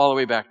I go all the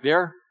way back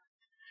there?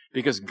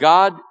 Because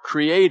God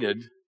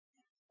created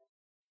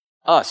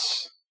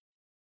us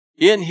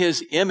in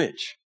his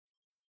image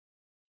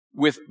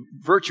with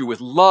virtue,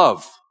 with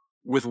love,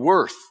 with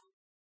worth,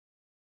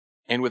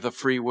 and with a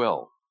free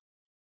will.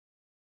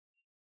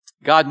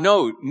 God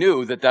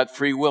knew that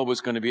free will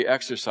was going to be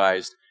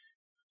exercised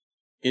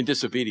in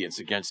disobedience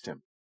against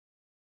him.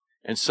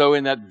 And so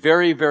in that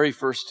very, very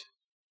first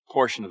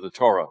portion of the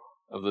Torah,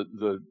 of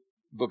the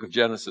book of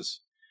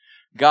Genesis,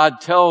 God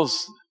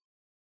tells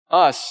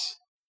us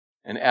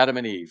and Adam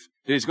and Eve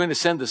that he's going to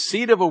send the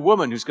seed of a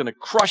woman who's going to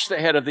crush the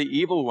head of the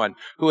evil one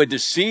who had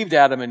deceived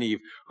Adam and Eve,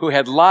 who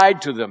had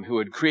lied to them, who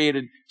had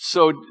created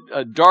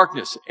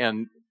darkness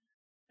and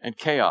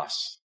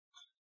chaos.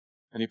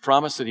 And he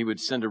promised that he would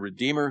send a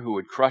Redeemer who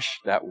would crush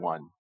that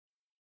one.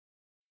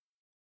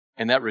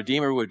 And that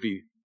Redeemer would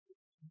be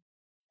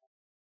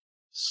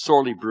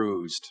sorely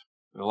bruised.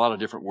 There are a lot of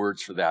different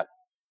words for that.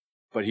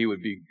 But he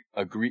would be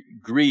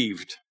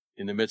grieved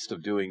in the midst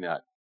of doing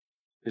that.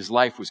 His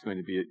life was going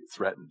to be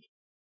threatened.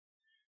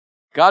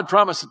 God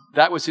promised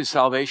that was his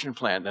salvation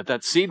plan,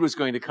 that seed was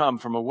going to come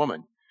from a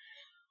woman.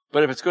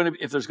 But if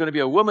there's going to be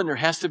a woman, there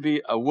has to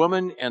be a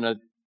woman and a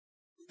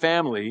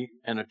family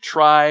and a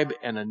tribe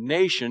and a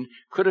nation.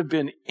 Could have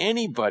been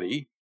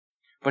anybody.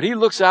 But he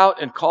looks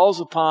out and calls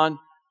upon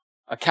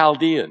a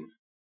Chaldean,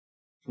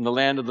 from the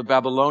land of the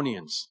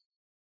Babylonians.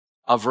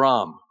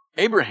 Avram.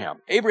 Abraham.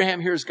 Abraham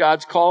hears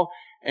God's call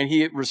and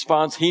he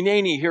responds,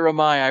 Hineni, here am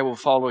I will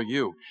follow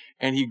you.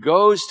 And he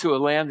goes to a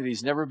land that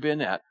he's never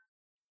been at.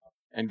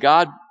 And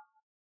God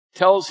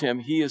tells him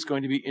he is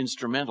going to be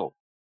instrumental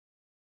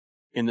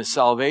in the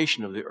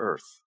salvation of the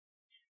earth.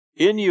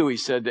 In you, he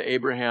said to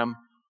Abraham,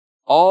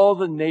 all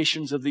the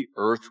nations of the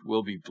earth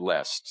will be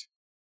blessed.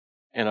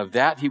 And of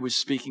that, he was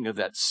speaking of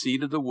that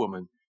seed of the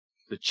woman,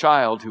 the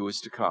child who was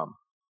to come,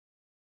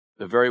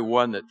 the very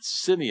one that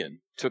Simeon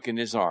took in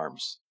his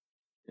arms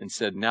and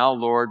said, now,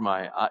 Lord,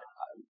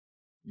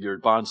 your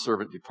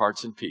bondservant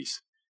departs in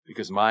peace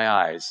because my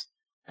eyes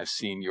have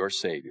seen your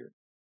Savior.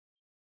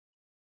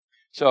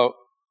 So,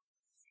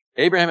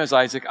 Abraham has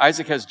Isaac.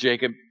 Isaac has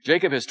Jacob.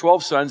 Jacob has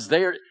 12 sons.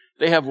 They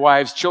have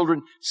wives,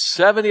 children.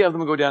 70 of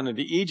them go down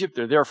into Egypt.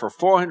 They're there for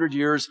 400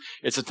 years.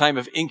 It's a time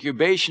of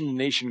incubation. The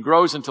nation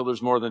grows until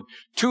there's more than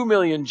 2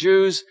 million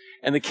Jews.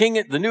 And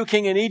the new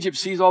king in Egypt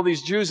sees all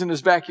these Jews in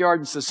his backyard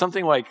and says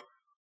something like,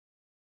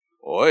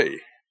 Oi.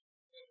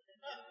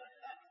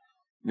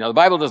 Now, the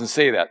Bible doesn't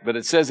say that, but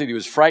it says that he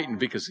was frightened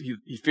because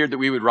he feared that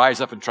we would rise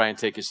up and try and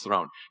take his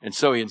throne. And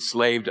so he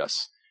enslaved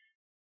us.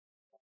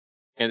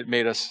 And it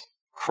made us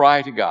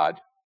cry to God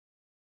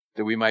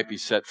that we might be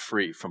set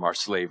free from our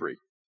slavery.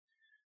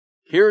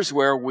 Here's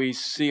where we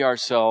see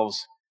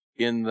ourselves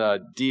in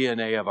the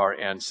DNA of our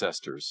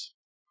ancestors.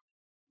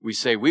 We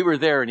say, we were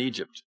there in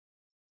Egypt,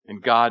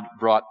 and God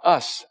brought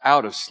us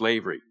out of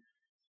slavery.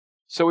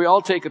 So we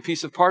all take a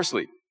piece of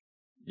parsley.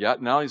 Yeah,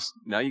 now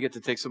you get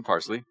to take some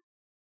parsley.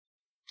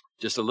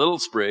 Just a little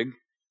sprig.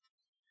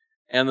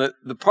 And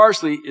the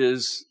parsley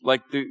is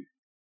like the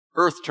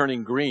earth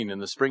turning green in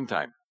the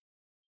springtime.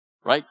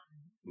 Right?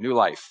 New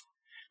life.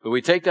 But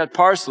we take that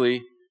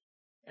parsley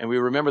and we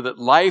remember that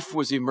life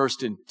was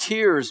immersed in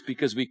tears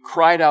because we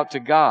cried out to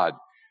God.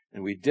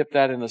 And we dip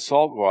that in the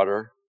salt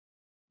water.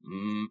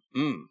 You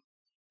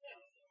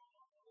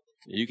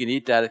can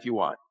eat that if you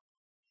want.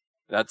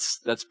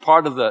 That's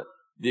part of the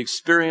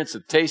experience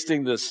of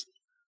tasting this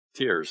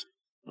tears.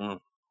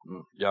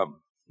 Yum.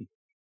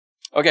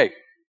 Okay.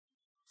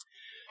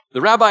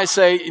 The rabbis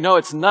say,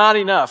 it's not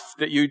enough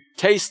that you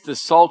taste the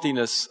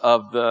saltiness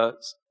of the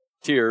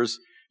tears.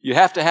 You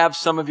have to have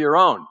some of your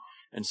own.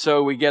 And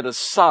so we get a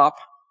sop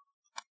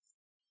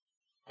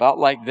about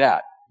like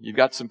that. You've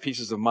got some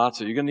pieces of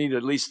matzah. You're going to need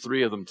at least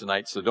 3 of them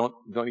tonight, so don't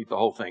eat the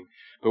whole thing.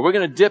 But we're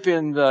going to dip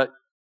in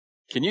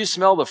can you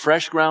smell the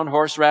fresh ground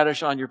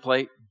horseradish on your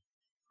plate?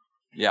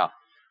 Yeah.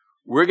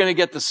 We're going to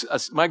get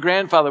my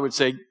grandfather would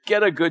say,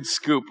 get a good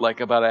scoop,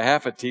 like about a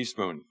half a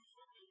teaspoon.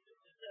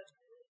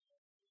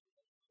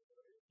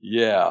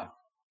 Yeah.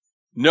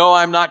 No,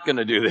 I'm not going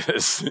to do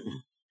this.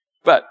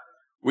 But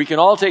we can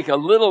all take a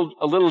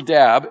little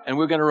dab, and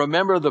we're going to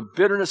remember the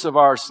bitterness of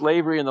our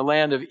slavery in the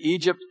land of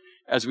Egypt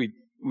as we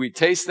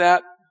taste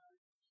that.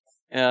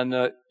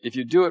 And if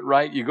you do it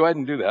right, you go ahead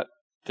and do that.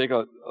 Take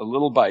a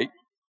little bite.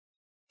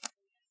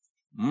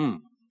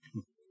 You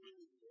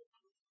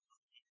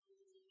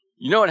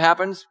know what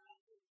happens?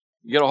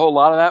 You get a whole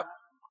lot of that.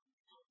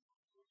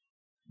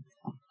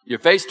 Your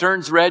face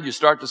turns red, you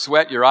start to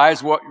sweat, your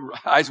eyes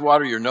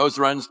water, your nose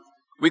runs.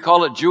 We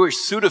call it Jewish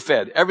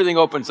Sudafed. Everything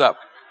opens up.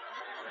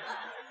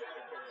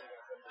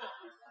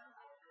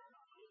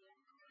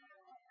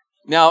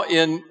 Now,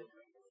 in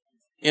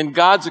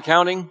God's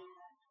accounting,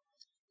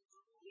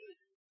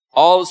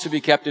 all is to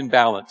be kept in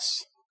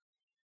balance.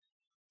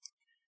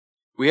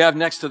 We have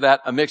next to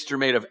that a mixture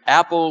made of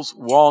apples,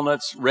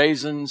 walnuts,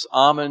 raisins,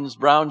 almonds,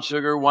 brown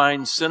sugar,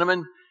 wine,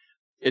 cinnamon.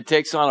 It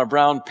takes on a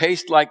brown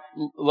paste-like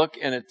look,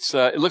 and it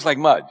looks like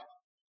mud.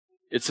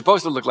 It's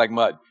supposed to look like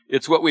mud.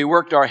 It's what we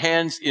worked our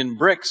hands in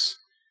bricks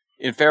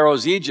in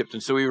Pharaoh's Egypt.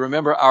 And so we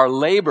remember our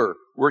labor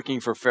working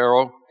for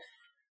Pharaoh.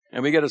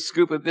 And we get a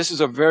scoop of, this is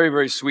a very,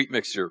 very sweet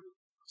mixture.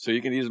 So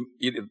you can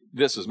eat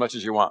this as much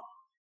as you want.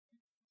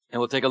 And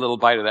we'll take a little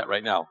bite of that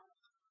right now.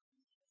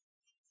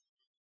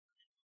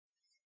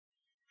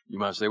 You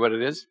want to say what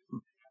it is?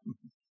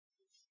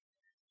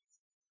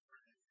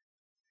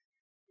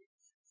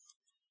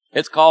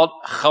 It's called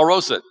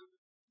charoset.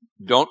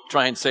 Don't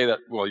try and say that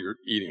while you're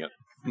eating it.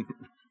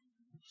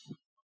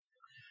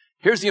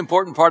 Here's the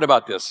important part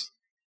about this.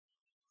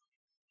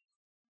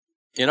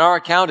 In our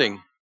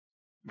accounting,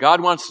 God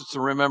wants us to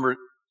remember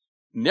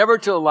never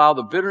to allow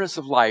the bitterness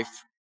of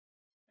life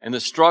and the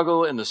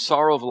struggle and the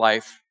sorrow of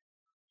life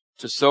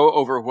to so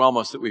overwhelm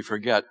us that we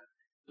forget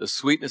the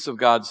sweetness of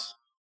God's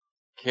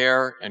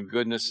care and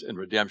goodness and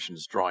redemption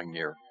is drawing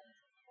near.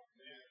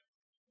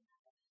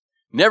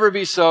 Never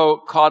be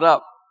so caught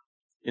up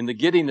in the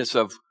giddiness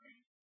of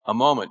a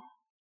moment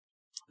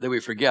that we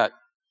forget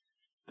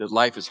that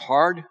life is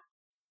hard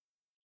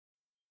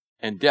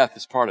and death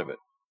is part of it.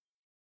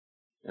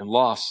 And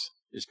loss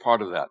is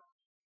part of that.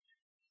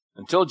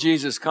 Until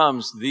Jesus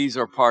comes, these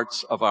are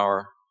parts of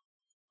our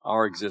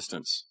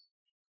existence.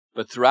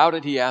 But throughout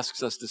it, he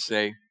asks us to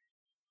say,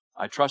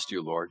 I trust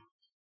you, Lord.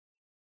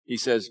 He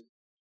says,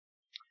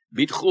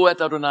 Bitchu et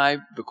Adonai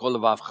b'kol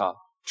levavcha.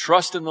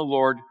 Trust in the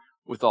Lord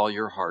with all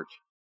your heart.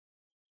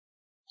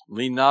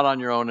 Lean not on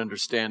your own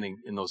understanding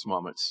in those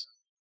moments,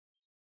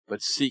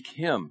 but seek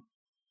Him,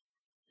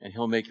 and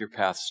He'll make your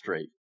path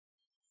straight.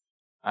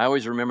 I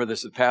always remember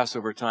this at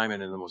Passover time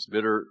and in the most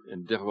bitter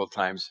and difficult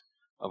times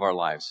of our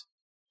lives,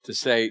 to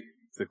say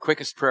the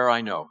quickest prayer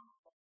I know,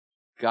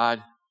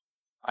 God,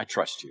 I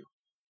trust you.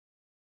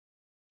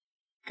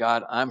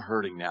 God, I'm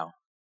hurting now,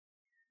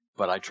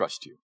 but I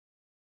trust you.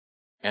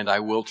 And I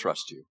will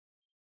trust you.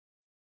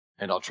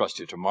 And I'll trust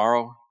you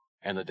tomorrow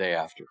and the day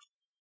after.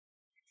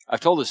 I've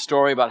told this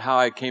story about how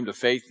I came to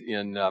faith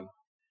in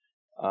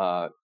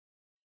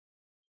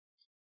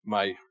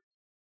my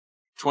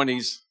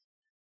 20s,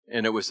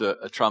 and it was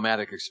a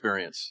traumatic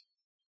experience.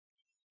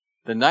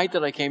 The night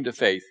that I came to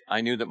faith,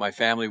 I knew that my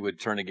family would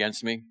turn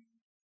against me,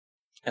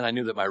 and I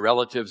knew that my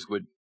relatives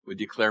would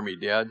declare me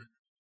dead,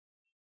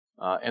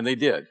 and they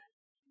did.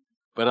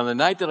 But on the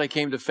night that I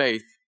came to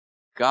faith,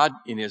 God,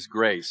 in His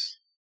grace,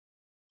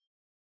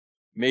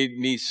 made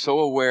me so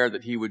aware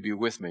that He would be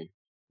with me.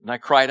 And I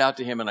cried out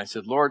to Him and I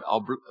said, Lord,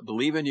 I'll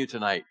believe in you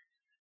tonight,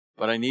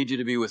 but I need you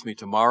to be with me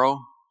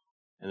tomorrow,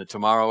 and the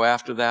tomorrow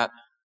after that,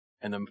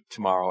 and the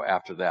tomorrow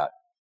after that.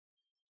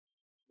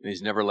 And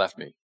He's never left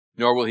me.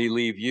 Nor will He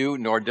leave you,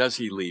 nor does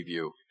He leave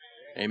you.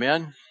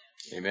 Amen?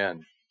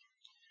 Amen.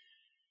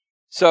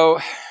 So,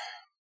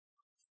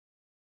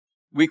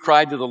 we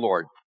cried to the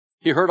Lord.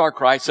 He heard our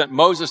cry, sent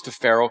Moses to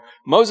Pharaoh.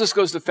 Moses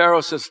goes to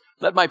Pharaoh, says,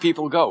 let my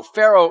people go.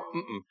 Pharaoh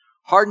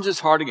hardens his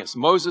heart against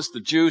Moses, the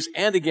Jews,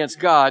 and against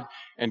God.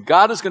 And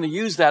God is going to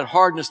use that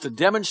hardness to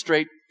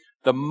demonstrate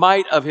the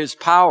might of His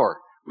power.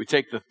 We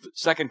take the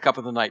second cup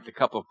of the night, the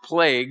cup of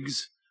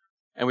plagues,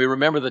 and we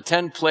remember the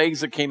 10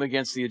 plagues that came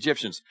against the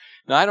Egyptians.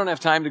 Now, I don't have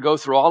time to go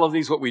through all of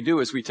these. What we do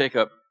is we take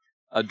a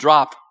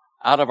drop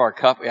out of our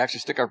cup. We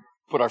actually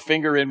put our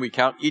finger in. We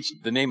count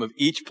the name of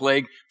each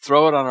plague,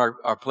 throw it on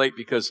our plate,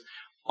 because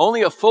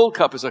only a full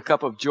cup is a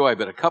cup of joy,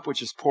 but a cup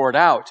which is poured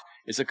out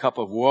is a cup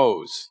of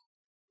woes.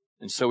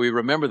 And so we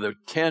remember the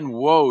 10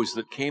 woes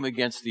that came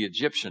against the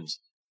Egyptians.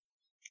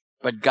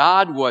 But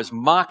God was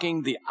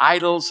mocking the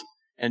idols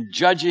and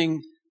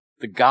judging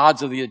the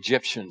gods of the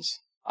Egyptians.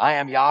 I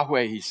am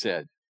Yahweh, He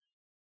said.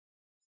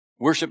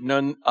 Worship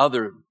none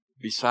other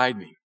beside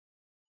me.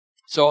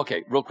 So,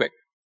 okay, real quick.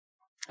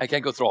 I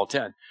can't go through all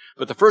 10.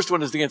 But the first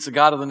one is against the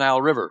God of the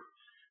Nile River.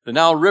 The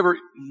Nile River,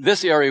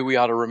 this area we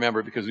ought to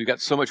remember because we've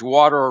got so much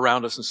water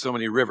around us and so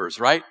many rivers,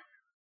 right?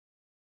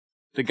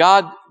 The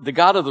god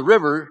of the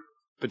river,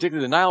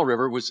 particularly the Nile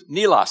River, was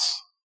Nilos.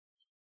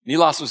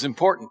 Nilos was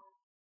important.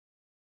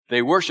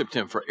 They worshipped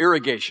him for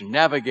irrigation,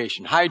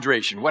 navigation,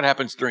 hydration. What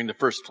happens during the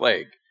first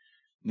plague?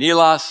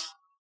 Nilos,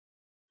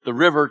 the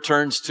river,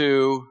 turns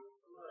to...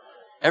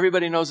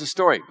 Everybody knows the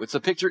story. What's the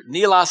picture?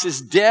 Nilos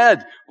is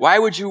dead. Why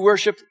would you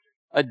worship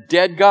a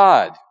dead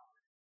god?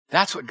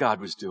 That's what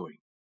God was doing.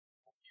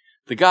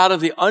 The god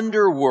of the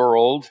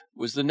underworld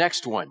was the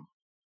next one.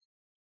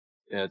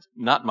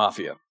 Not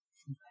mafia.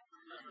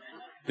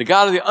 The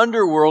god of the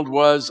underworld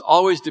was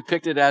always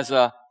depicted as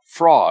a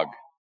frog.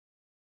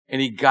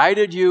 And he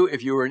guided you,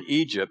 if you were in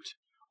Egypt,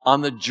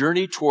 on the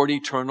journey toward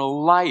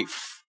eternal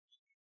life.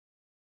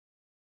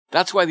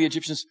 That's why the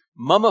Egyptians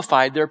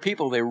mummified their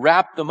people. They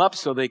wrapped them up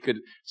so they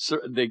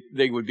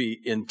would be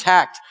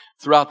intact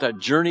throughout that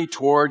journey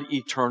toward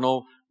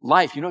eternal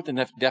life. You know what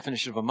the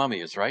definition of a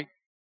mummy is, right?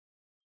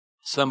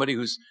 Somebody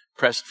who's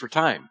pressed for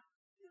time.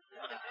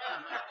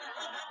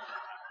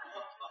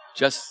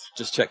 Just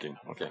checking.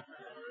 Okay.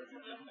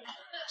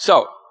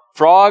 So,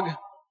 frog,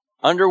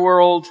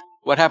 underworld.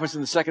 What happens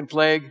in the second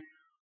plague?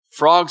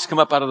 Frogs come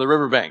up out of the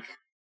riverbank.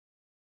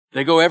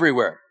 They go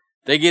everywhere.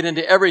 They get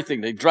into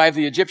everything. They drive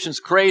the Egyptians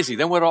crazy.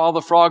 Then what do all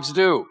the frogs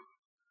do?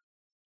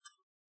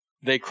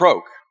 They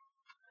croak.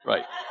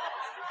 Right.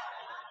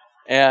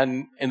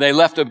 And they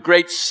left a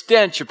great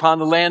stench upon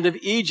the land of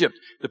Egypt.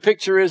 The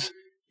picture is,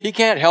 He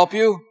can't help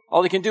you.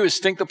 All He can do is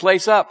stink the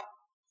place up.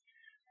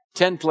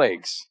 10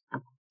 plagues.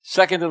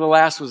 Second to the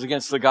last was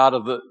against the god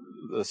of the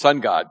sun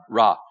god,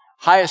 Ra.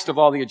 Highest of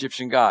all the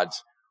Egyptian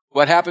gods.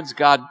 What happens?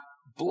 God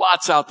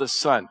blots out the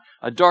sun.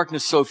 A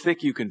darkness so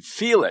thick you can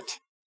feel it.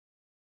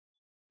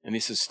 And He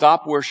says,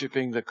 stop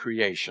worshiping the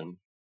creation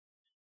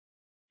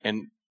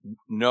and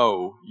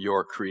know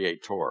your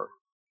Creator.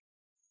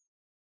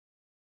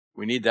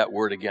 We need that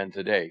word again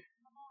today.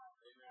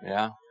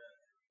 Yeah?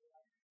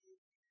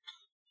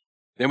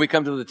 Then we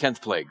come to the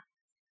 10th plague.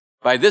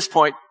 By this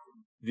point,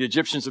 the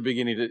Egyptians are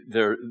beginning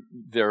to,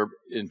 they're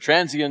in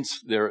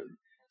transience, they're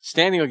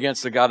standing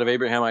against the God of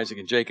Abraham, Isaac,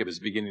 and Jacob is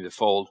beginning to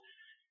fold.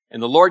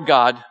 And the Lord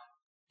God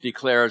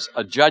declares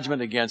a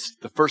judgment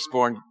against the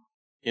firstborn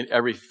in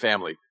every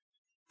family.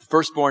 The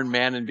firstborn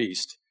man and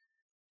beast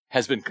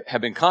have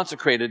been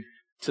consecrated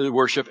to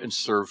worship and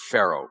serve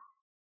Pharaoh.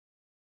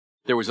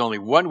 There was only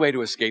one way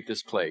to escape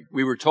this plague.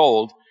 We were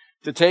told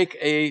to take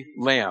a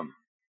lamb,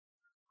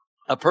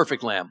 a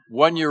perfect lamb,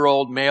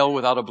 1-year-old male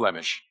without a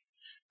blemish,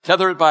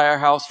 tether it by our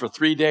house for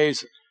 3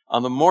 days.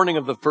 On the morning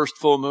of the first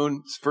full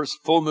moon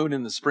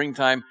in the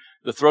springtime,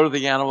 the throat of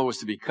the animal was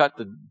to be cut,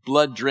 the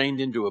blood drained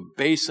into a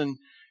basin,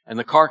 and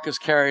the carcass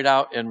carried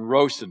out and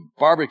roasted,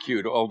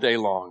 barbecued all day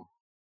long.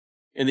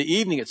 In the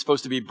evening, it's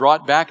supposed to be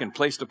brought back and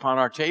placed upon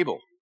our table.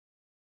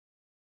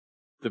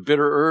 The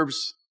bitter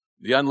herbs,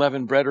 the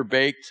unleavened bread are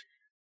baked.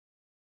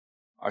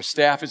 Our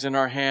staff is in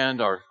our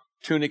hand. Our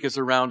tunic is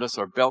around us.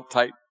 Our belt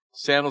tight,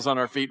 sandals on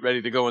our feet,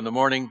 ready to go in the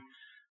morning.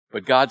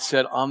 But God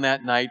said on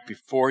that night,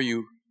 before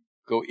you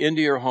go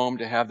into your home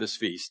to have this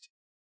feast,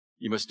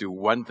 you must do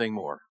one thing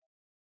more.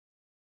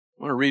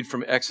 I want to read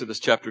from Exodus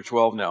chapter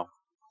 12 now.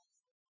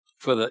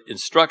 For the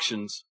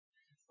instructions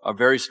are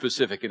very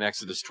specific in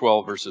Exodus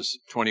 12, verses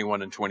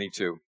 21 and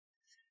 22.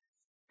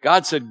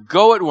 God said,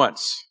 "Go at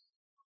once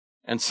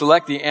and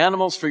select the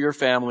animals for your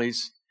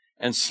families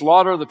and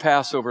slaughter the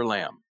Passover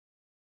lamb.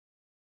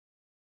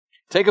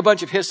 Take a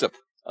bunch of hyssop,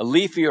 a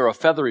leafy or a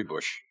feathery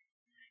bush,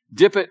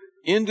 dip it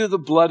into the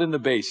blood in the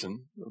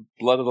basin, the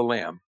blood of the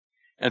lamb,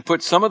 and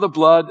put some of the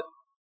blood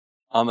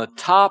on the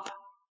top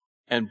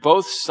and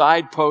both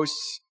side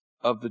posts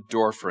of the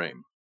door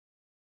frame."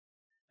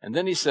 And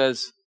then he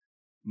says,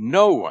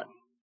 no one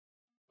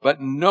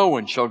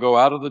shall go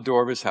out of the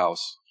door of his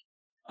house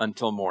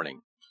until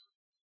morning.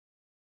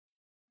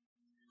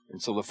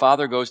 And so the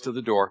father goes to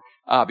the door.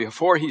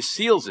 Before he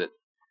seals it,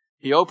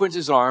 he opens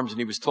his arms, and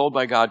he was told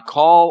by God,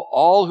 call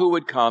all who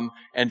would come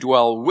and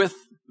dwell with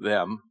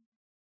them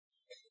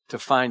to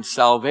find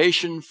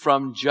salvation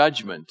from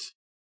judgment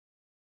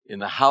in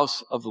the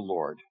house of the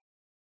Lord.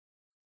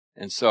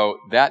 And so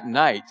that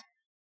night,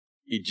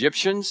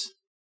 Egyptians,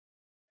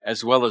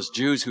 as well as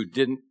Jews who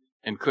didn't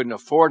and couldn't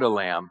afford a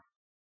lamb,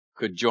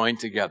 could join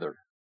together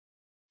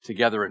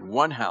in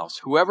one house.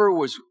 Whoever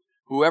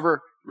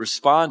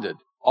responded,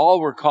 all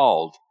were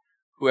called.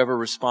 Whoever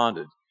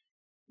responded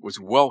was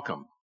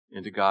welcome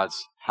into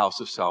God's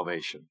house of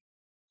salvation.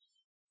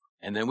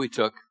 And then we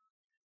took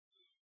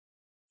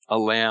a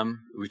lamb,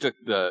 we took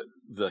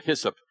the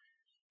hyssop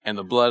and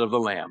the blood of the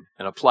lamb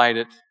and applied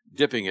it,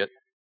 dipping it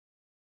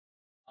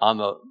on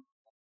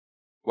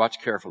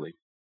watch carefully,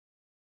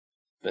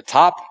 the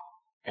top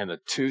and the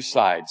two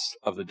sides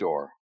of the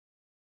door.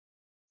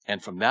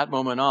 And from that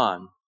moment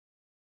on,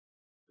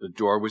 the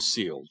door was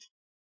sealed.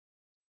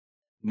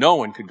 No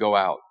one could go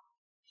out.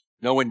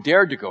 No one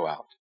dared to go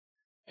out.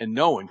 And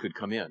no one could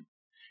come in.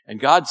 And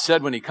God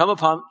said when he came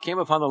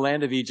upon the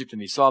land of Egypt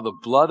and he saw the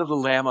blood of the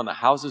lamb on the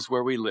houses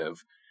where we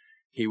live,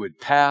 he would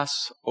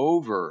pass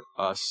over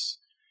us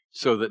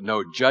so that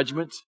no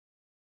judgment,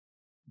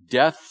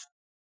 death,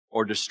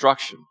 or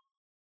destruction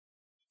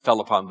fell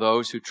upon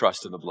those who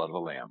trust in the blood of the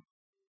lamb.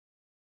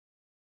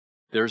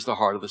 There's the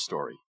heart of the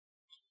story.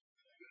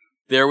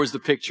 There was the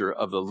picture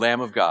of the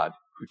Lamb of God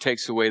who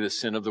takes away the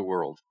sin of the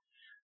world.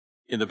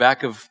 In the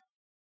back of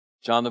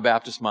John the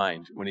Baptist's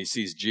mind, when he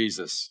sees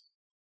Jesus,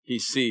 he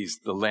sees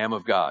the Lamb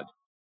of God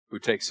who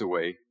takes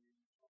away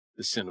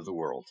the sin of the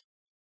world.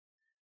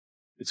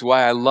 It's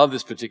why I love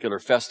this particular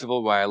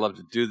festival, why I love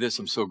to do this.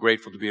 I'm so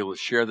grateful to be able to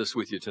share this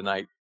with you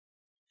tonight.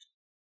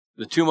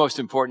 The two most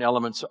important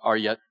elements are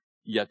yet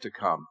to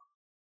come.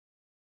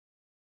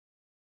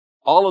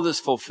 All of this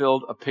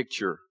fulfilled a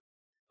picture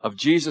of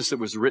Jesus that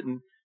was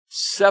written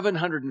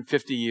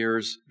 750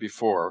 years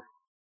before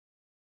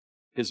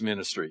his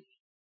ministry.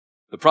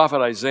 The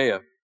prophet Isaiah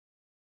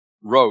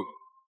wrote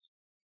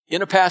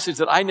in a passage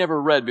that I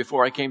never read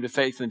before I came to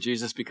faith in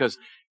Jesus, because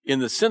in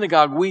the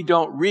synagogue we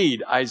don't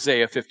read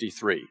Isaiah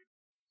 53.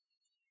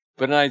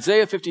 But in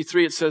Isaiah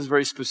 53 it says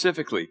very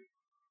specifically,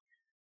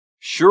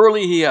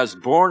 "Surely he has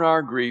borne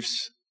our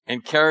griefs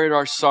and carried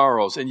our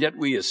sorrows, and yet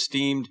we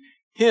esteemed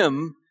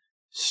him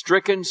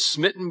stricken,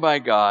 smitten by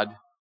God,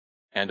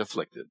 and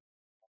afflicted.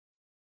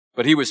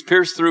 But he was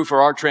pierced through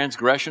for our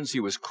transgressions, he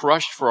was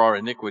crushed for our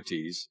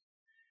iniquities,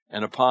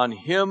 and upon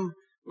him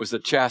was the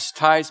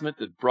chastisement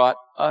that brought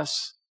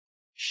us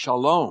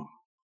shalom,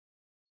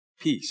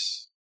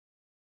 peace.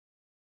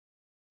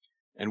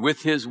 And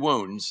with his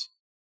wounds,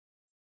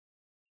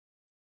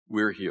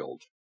 we're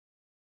healed.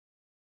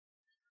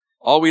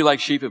 All we like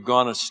sheep have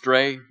gone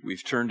astray.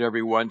 We've turned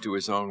every one to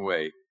his own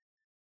way.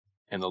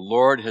 And the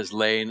Lord has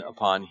laid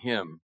upon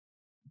him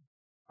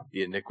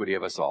the iniquity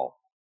of us all."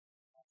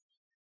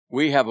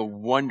 We have a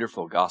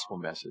wonderful gospel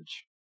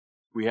message.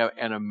 We have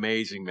an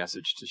amazing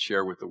message to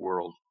share with the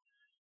world.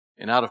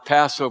 And out of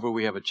Passover,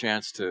 we have a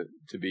chance to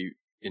be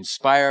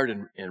inspired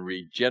and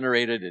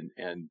regenerated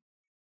and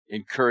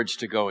encouraged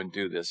to go and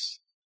do this.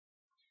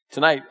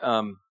 Tonight,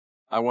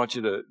 I want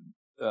you to,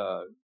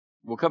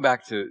 we'll come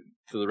back to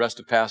the rest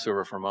of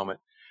Passover for a moment.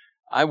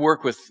 I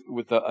work with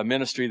a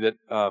ministry that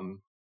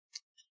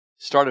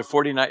started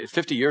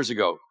 50 years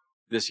ago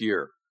this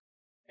year.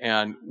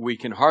 And we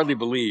can hardly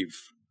believe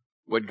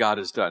what God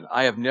has done.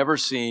 I have never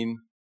seen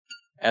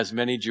as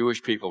many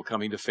Jewish people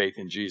coming to faith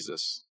in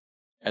Jesus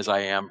as I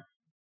am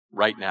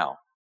right now.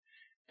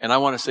 And I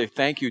want to say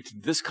thank you to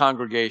this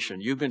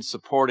congregation. You've been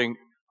supporting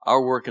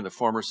our work in the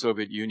former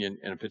Soviet Union,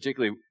 and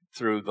particularly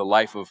through the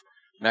life of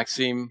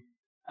Maxim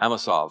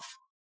Amasov.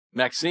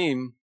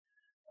 Maxim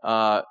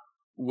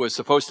was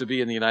supposed to be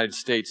in the United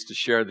States to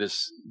share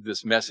this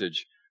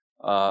message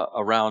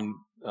around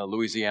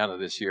Louisiana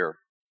this year.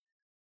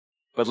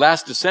 But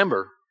last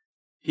December,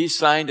 he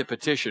signed a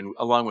petition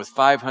along with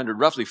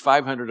roughly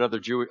 500 other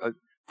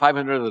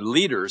 500 other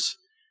leaders,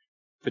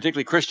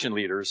 particularly Christian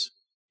leaders,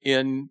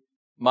 in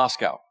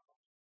Moscow.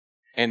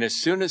 And as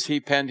soon as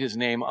he penned his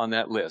name on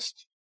that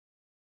list,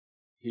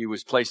 he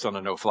was placed on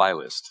a no-fly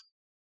list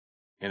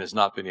and has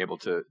not been able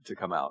to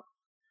come out.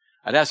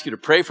 I'd ask you to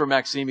pray for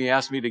Maxime. He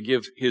asked me to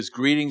give his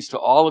greetings to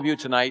all of you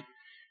tonight.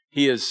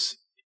 He's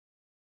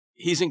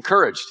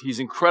encouraged. He's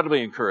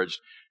incredibly encouraged.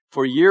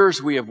 For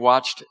years, we have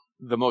watched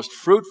the most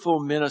fruitful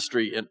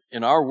ministry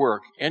in our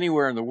work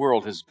anywhere in the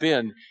world has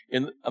been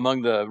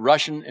among the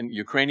Russian and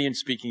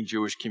Ukrainian-speaking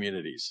Jewish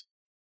communities.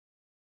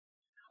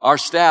 Our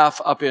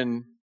staff up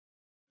in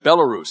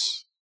Belarus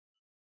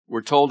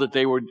were told that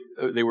they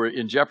were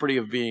in jeopardy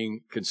of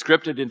being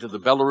conscripted into the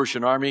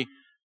Belarusian army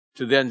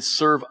to then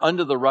serve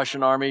under the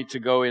Russian army to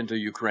go into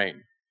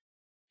Ukraine.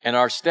 And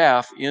our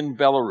staff in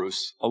Belarus,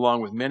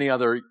 along with many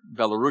other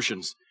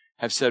Belarusians,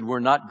 have said, we're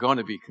not going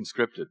to be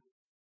conscripted.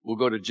 We'll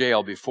go to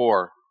jail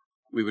before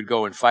we would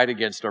go and fight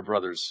against our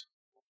brothers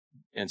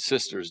and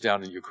sisters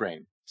down in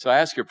Ukraine. So I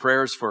ask your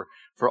prayers for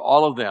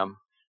all of them,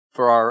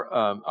 for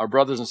our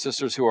brothers and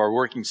sisters who are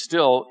working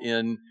still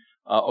in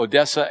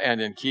Odessa and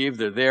in Kyiv.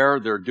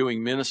 They're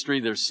doing ministry.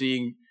 They're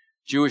seeing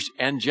Jewish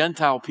and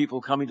Gentile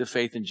people coming to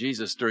faith in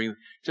Jesus during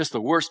just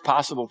the worst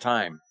possible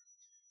time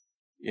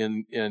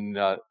in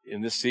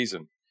this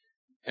season.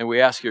 And we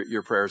ask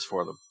your prayers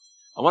for them.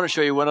 I want to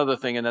show you one other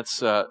thing, and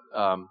that's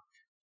our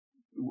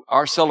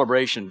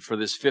celebration for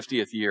this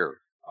 50th year.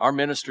 Our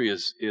ministry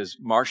is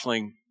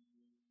marshaling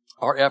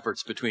our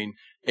efforts between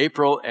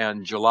April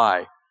and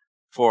July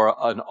for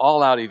an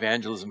all-out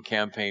evangelism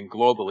campaign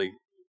globally,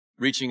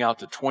 reaching out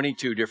to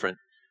 22 different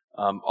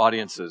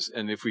audiences.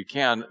 And if we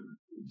can,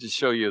 just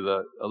show you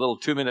a little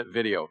 2-minute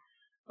video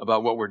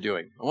about what we're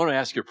doing. I want to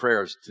ask your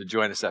prayers to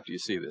join us after you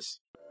see this.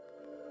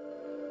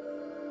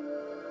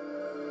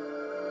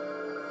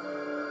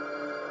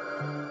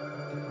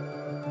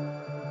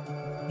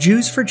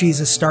 Jews for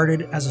Jesus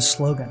started as a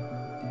slogan,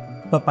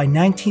 but by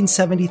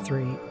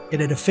 1973,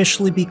 it had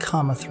officially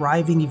become a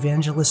thriving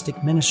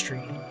evangelistic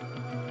ministry.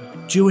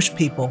 Jewish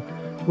people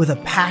with a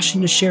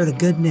passion to share the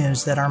good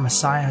news that our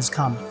Messiah has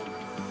come.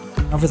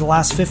 Over the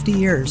last 50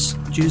 years,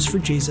 Jews for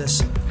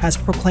Jesus has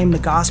proclaimed the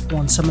gospel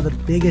in some of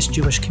the biggest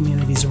Jewish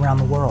communities around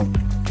the world,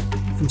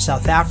 from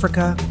South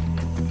Africa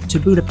to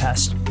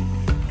Budapest,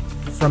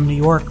 from New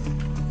York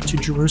to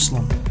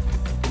Jerusalem.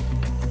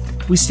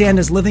 We stand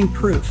as living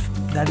proof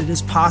that it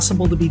is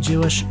possible to be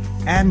Jewish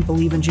and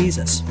believe in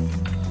Jesus.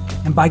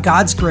 And by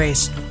God's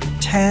grace,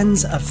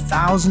 tens of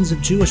thousands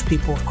of Jewish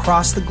people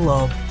across the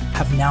globe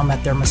have now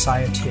met their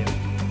Messiah too.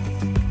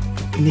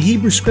 In the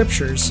Hebrew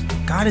Scriptures,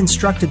 God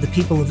instructed the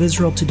people of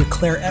Israel to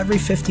declare every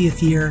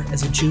 50th year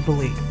as a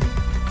jubilee,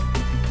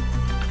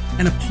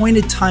 an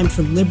appointed time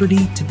for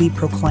liberty to be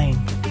proclaimed,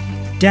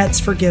 debts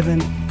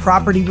forgiven,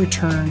 property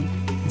returned,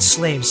 and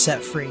slaves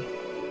set free.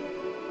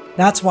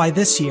 That's why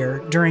this year,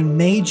 during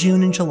May,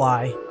 June, and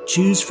July,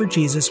 Jews for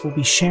Jesus will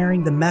be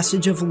sharing the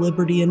message of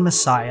liberty and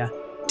Messiah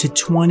to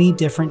 20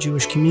 different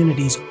Jewish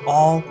communities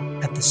all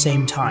at the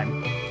same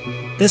time.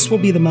 This will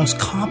be the most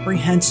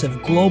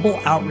comprehensive global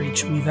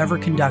outreach we've ever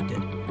conducted,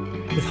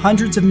 with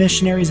hundreds of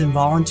missionaries and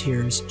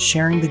volunteers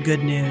sharing the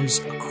good news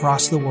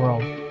across the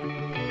world,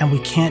 and we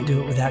can't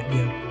do it without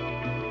you.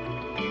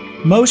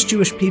 Most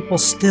Jewish people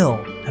still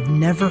have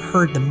never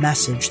heard the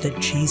message that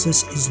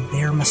Jesus is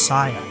their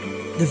Messiah,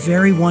 the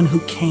very one who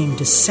came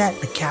to set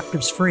the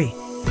captives free,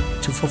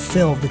 to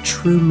fulfill the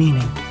true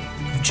meaning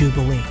of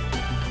Jubilee.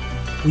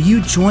 Will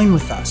you join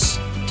with us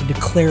to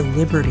declare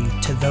liberty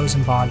to those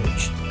in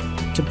bondage,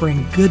 to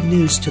bring good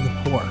news to the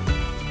poor,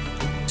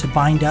 to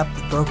bind up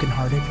the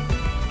brokenhearted?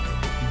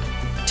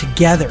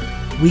 Together,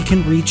 we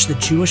can reach the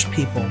Jewish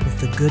people with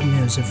the good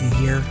news of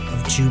the year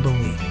of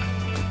Jubilee.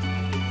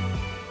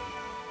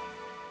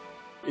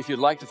 If you'd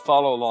like to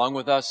follow along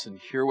with us and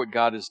hear what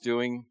God is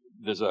doing,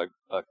 there's a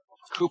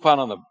coupon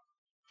on the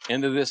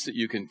end of this that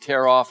you can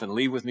tear off and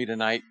leave with me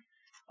tonight,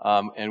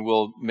 and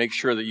we'll make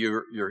sure that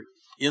you're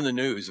in the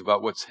news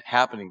about what's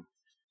happening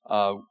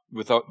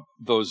with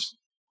those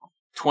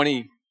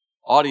 20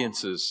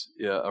 audiences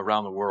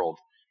around the world.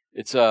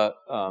 It's a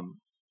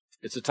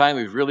time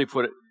we've really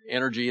put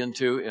energy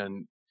into,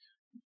 and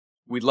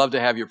we'd love to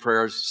have your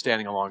prayers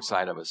standing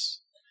alongside of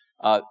us.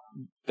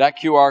 That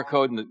QR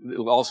code, and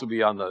it'll also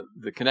be on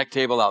the Connect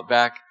table out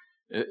back.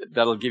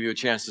 That'll give you a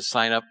chance to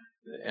sign up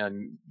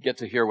and get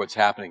to hear what's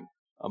happening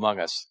among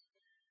us.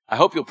 I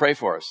hope you'll pray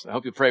for us. I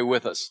hope you'll pray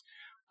with us.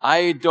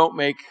 I don't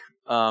make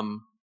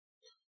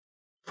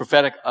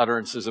prophetic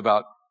utterances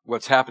about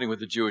what's happening with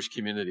the Jewish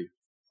community.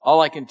 All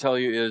I can tell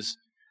you is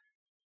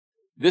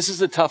this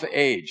is a tough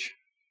age.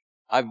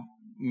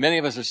 Many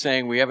of us are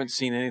saying we haven't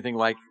seen anything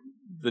like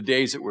the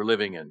days that we're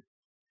living in.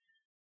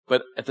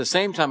 But at the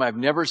same time, I've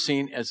never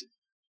seen as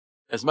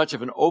much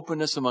of an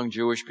openness among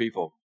Jewish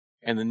people,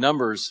 and the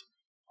numbers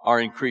are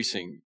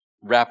increasing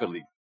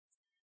rapidly.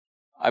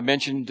 I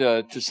mentioned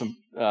to some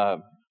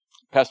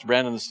Pastor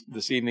Brandon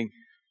this evening,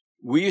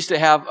 we used to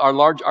have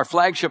our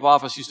flagship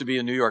office used to be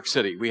in New York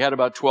City. We had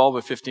about 12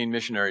 or 15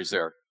 missionaries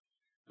there.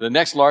 The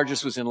next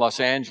largest was in Los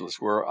Angeles,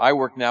 where I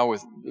work now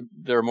with,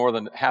 there are more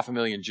than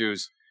 500,000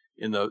 Jews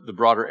in the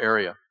broader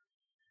area.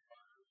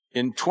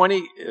 In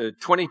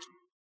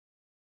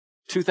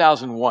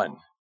 2001,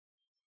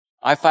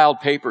 I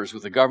filed papers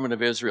with the government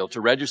of Israel to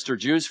register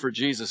Jews for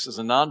Jesus as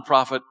a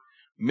nonprofit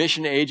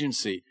mission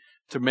agency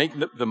to make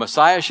the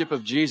messiahship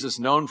of Jesus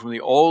known from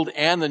the Old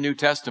and the New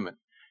Testament.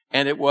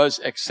 And it was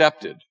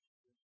accepted.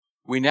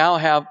 We now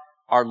have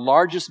our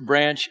largest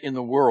branch in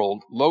the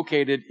world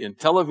located in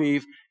Tel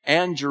Aviv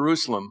and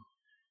Jerusalem.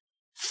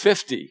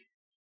 50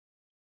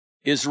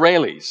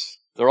 Israelis.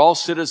 They're all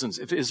citizens.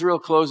 If Israel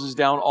closes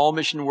down all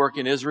mission work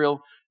in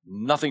Israel,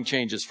 nothing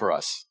changes for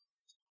us.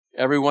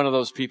 Every one of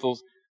those people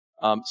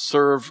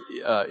serve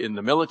in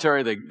the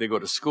military. They go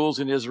to schools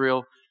in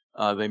Israel.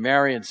 They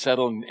marry and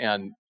settle,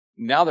 and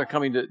now they're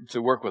coming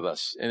to work with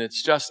us. And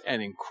it's just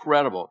an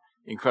incredible,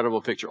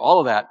 incredible picture. All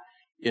of that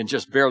in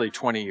just barely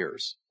 20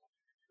 years.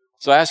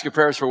 So I ask your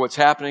prayers for what's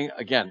happening.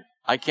 Again,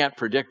 I can't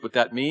predict what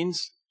that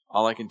means.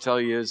 All I can tell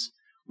you is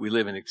we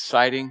live in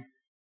exciting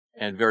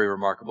and very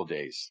remarkable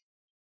days.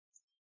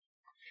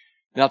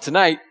 Now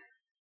tonight,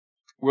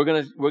 we're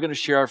going to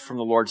share from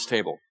the Lord's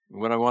table.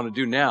 And what I want to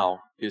do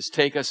now is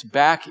take us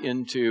back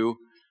into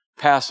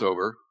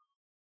Passover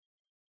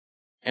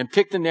and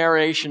pick the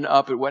narration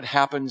up at what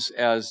happens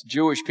as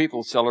Jewish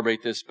people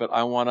celebrate this, but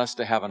I want us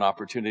to have an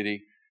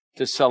opportunity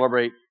to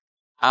celebrate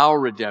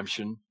our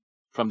redemption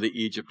from the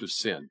Egypt of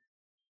sin.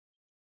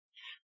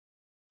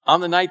 On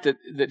the night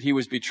that he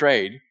was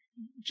betrayed,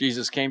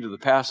 Jesus came to the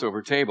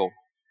Passover table,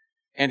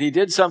 and he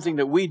did something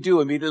that we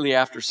do immediately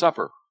after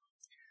supper.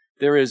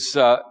 There is,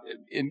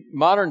 in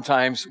modern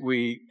times,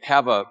 we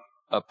have an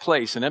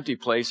empty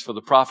place for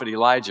the prophet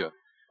Elijah,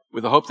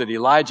 with the hope that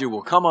Elijah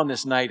will come on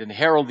this night and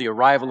herald the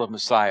arrival of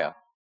Messiah.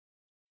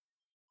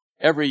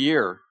 Every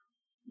year,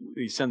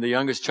 we send the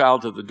youngest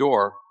child to the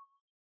door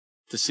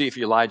to see if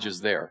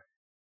Elijah's there.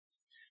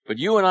 But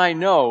you and I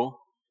know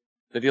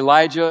that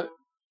Elijah,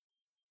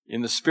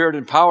 in the spirit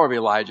and power of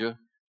Elijah,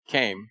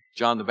 came,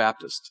 John the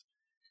Baptist,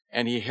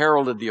 and he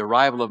heralded the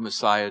arrival of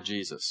Messiah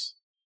Jesus.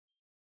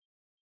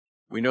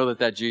 We know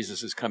that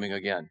Jesus is coming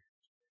again.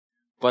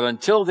 But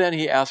until then,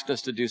 he asked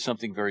us to do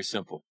something very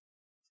simple.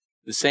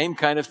 The same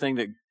kind of thing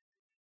that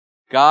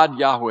God,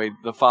 Yahweh,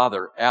 the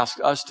Father, asked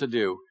us to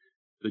do,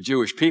 the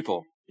Jewish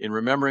people, in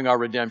remembering our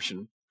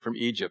redemption from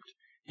Egypt.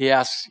 He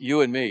asks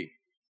you and me,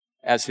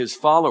 as his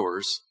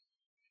followers,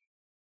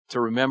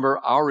 to remember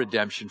our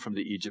redemption from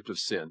the Egypt of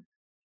sin.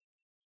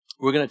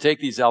 We're going to take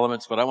these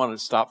elements, but I want to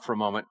stop for a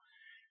moment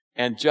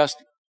and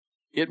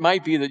it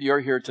might be that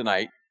you're here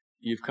tonight.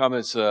 You've come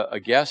as a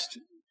guest.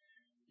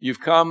 You've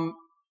come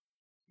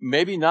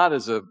maybe not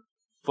as a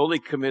fully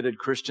committed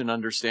Christian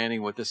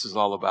understanding what this is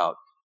all about.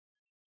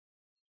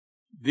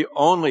 The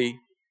only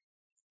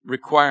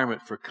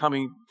requirement for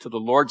coming to the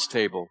Lord's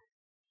table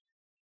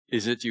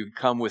is that you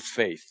come with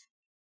faith.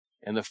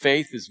 And the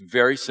faith is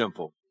very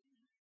simple.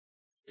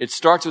 It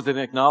starts with an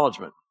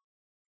acknowledgement.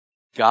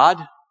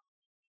 God,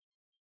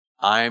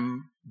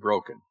 I'm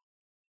broken.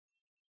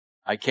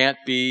 I can't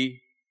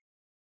be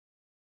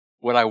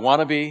what I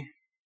want to be.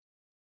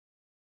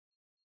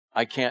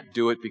 I can't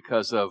do it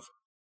because of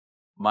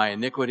my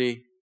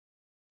iniquity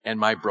and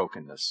my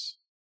brokenness.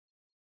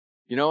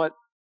 You know what?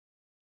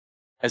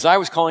 As I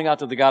was calling out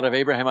to the God of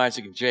Abraham,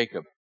 Isaac, and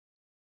Jacob,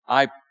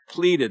 I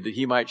pleaded that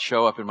he might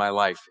show up in my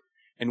life.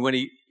 And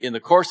in the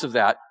course of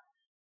that,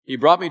 he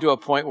brought me to a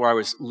point where I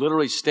was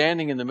literally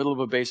standing in the middle of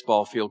a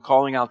baseball field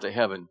calling out to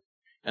heaven.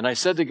 And I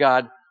said to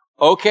God,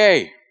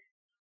 okay,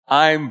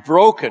 I'm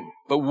broken,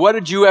 but what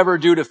did you ever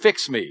do to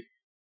fix me?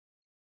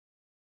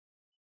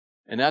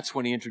 And that's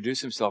when he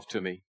introduced himself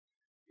to me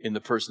in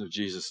the person of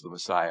Jesus, the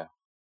Messiah.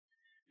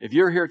 If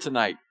you're here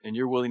tonight and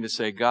you're willing to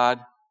say, God,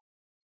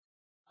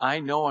 I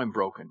know I'm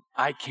broken.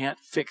 I can't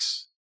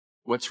fix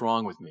what's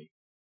wrong with me.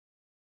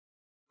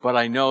 But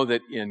I know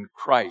that in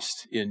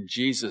Christ, in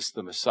Jesus,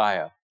 the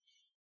Messiah,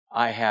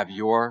 I have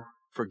your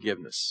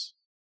forgiveness.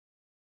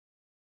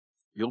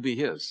 You'll be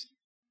his.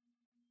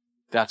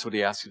 That's what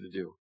he asks you to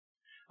do.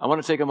 I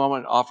want to take a moment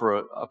and offer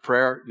a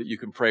prayer that you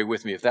can pray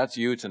with me. If that's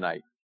you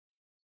tonight,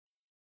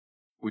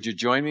 would you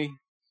join me?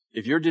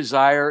 If your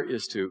desire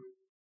is to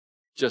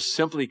just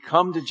simply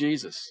come to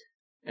Jesus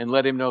and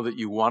let him know that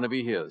you want to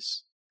be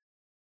his,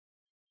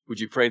 would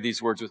you pray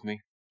these words with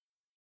me?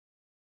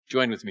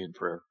 Join with me in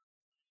prayer.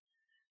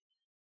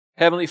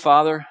 Heavenly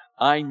Father,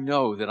 I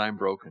know that I'm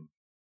broken.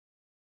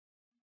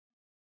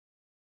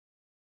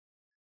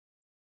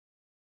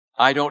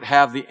 I don't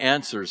have the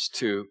answers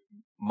to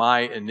my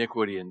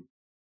iniquity and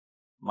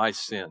my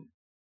sin.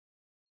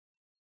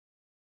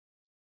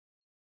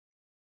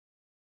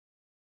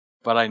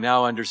 But I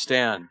now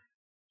understand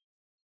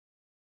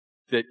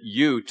that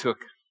you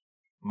took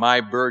my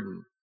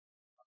burden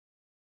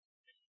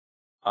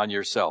on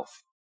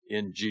yourself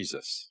in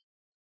Jesus.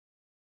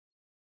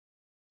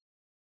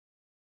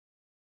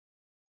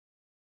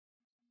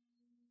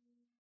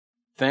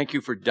 Thank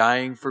you for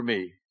dying for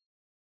me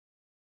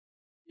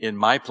in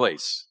my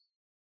place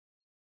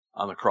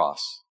on the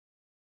cross.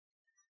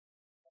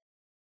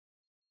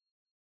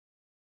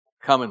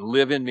 come and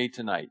live in me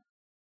tonight.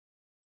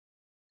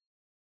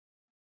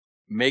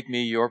 Make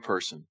me your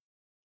person,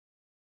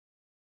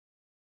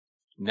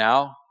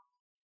 now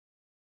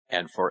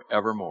and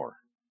forevermore.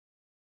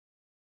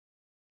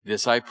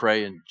 This I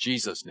pray in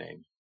Jesus'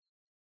 name.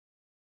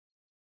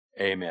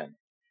 Amen.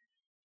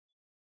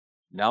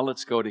 Now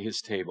let's go to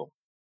his table.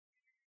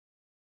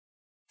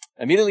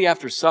 Immediately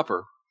after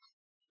supper,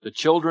 the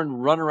children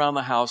run around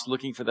the house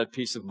looking for that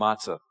piece of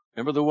matzah.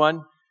 Remember the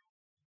one?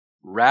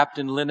 Wrapped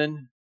in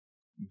linen,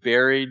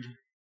 buried,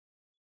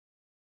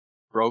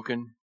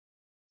 broken.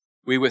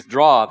 We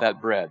withdraw that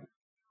bread.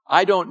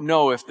 I don't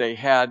know if they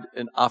had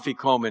an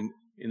afikomen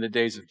in the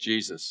days of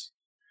Jesus,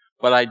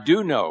 but I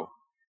do know,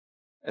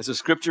 as the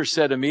scripture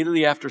said,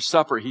 immediately after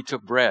supper, he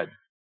took bread.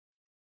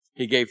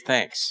 He gave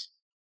thanks.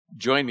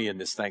 Join me in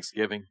this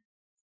thanksgiving.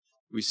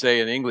 We say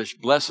in English,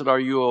 "Blessed are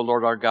you, O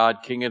Lord our God,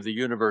 King of the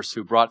universe,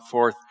 who brought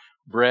forth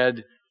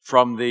bread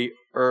from the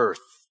earth.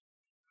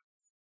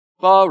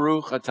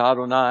 Baruch atah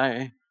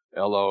Adonai,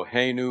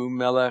 Eloheinu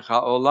melech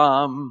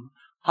haolam,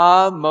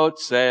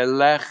 hamotze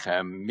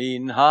lechem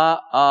min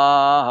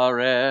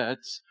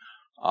haaretz.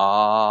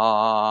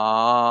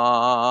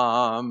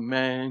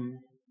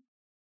 Amen."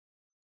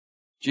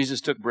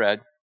 Jesus took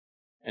bread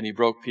and he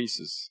broke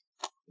pieces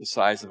the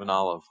size of an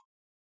olive.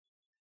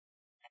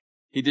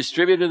 He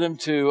distributed them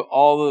to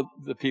all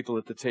the people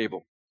at the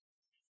table.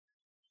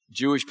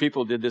 Jewish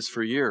people did this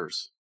for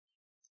years.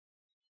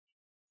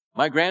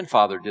 My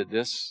grandfather did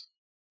this.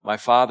 My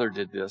father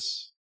did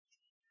this.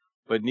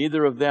 But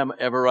neither of them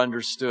ever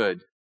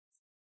understood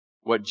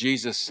what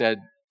Jesus said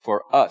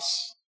for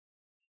us.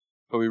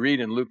 But we read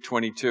in Luke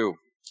 22,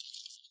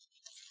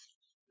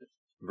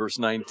 verse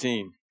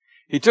 19.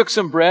 He took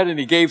some bread and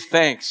he gave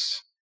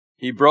thanks.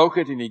 He broke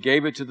it and he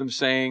gave it to them,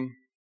 saying,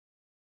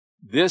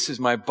 "This is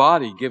my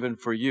body given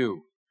for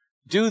you.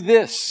 Do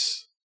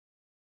this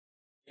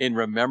in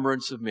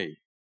remembrance of me."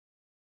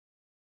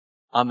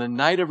 On the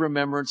night of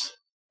remembrance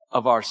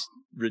of our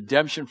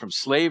redemption from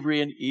slavery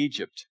in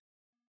Egypt,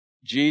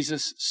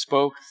 Jesus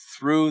spoke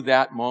through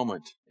that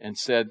moment and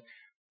said,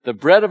 "The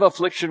bread of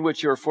affliction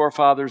which your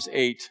forefathers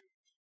ate,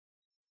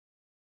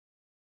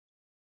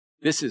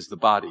 this is the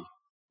body,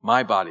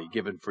 my body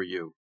given for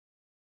you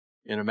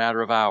in a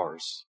matter of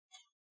hours.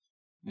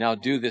 Now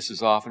do this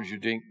as often as you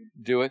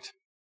do it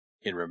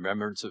in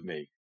remembrance of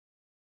me."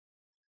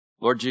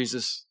 Lord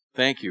Jesus,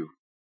 thank you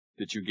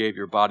that you gave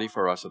your body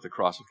for us at the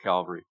cross of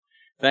Calvary.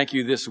 Thank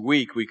you this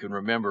week we can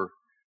remember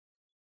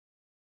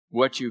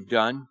what you've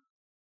done,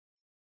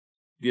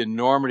 the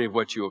enormity of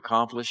what you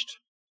accomplished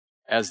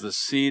as the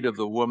seed of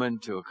the woman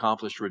to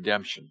accomplish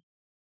redemption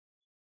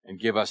and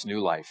give us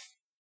new life.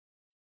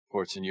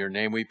 For it's in your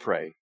name we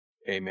pray.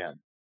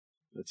 Amen.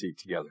 Let's eat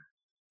together.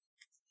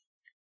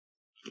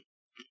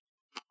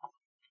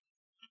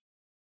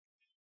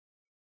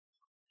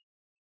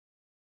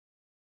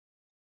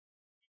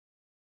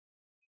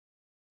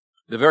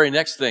 The very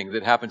next thing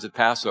that happens at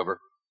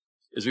Passover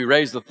is we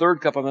raise the third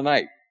cup of the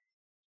night.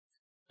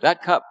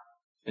 That cup,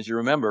 as you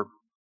remember,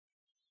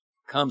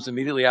 comes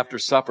immediately after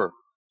supper.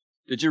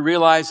 Did you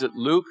realize that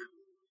Luke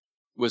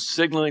was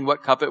signaling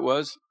what cup it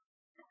was?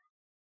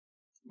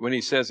 When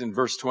he says in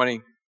verse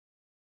 20,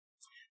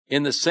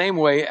 "In the same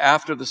way,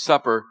 after the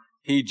supper,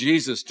 he,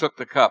 Jesus, took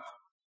the cup.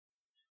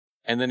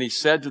 And then he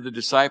said to the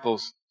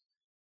disciples,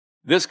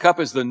 'This cup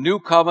is the new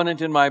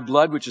covenant in my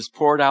blood, which is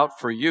poured out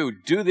for you.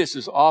 Do this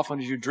as often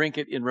as you drink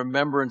it in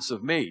remembrance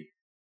of me.'"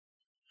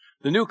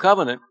 The new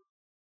covenant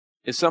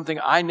is something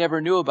I never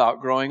knew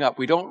about growing up.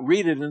 We don't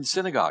read it in the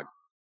synagogue.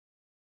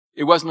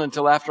 It wasn't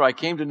until after I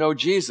came to know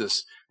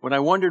Jesus, when I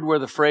wondered where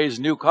the phrase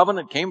new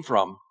covenant came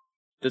from,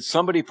 that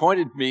somebody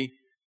pointed me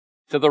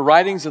to the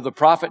writings of the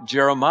prophet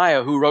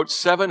Jeremiah, who wrote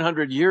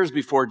 700 years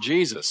before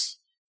Jesus,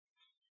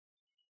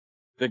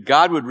 that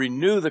God would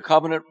renew the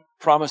covenant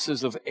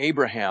promises of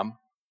Abraham,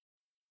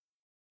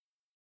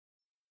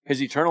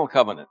 his eternal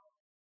covenant,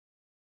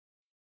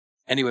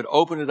 and he would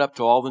open it up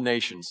to all the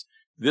nations.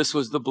 This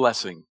was the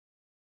blessing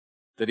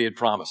that he had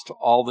promised to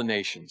all the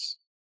nations.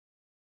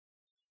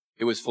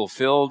 It was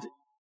fulfilled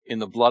in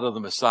the blood of the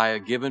Messiah,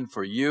 given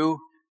for you,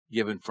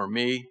 given for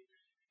me.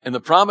 And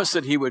the promise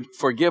that he would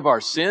forgive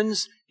our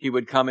sins, he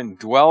would come and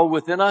dwell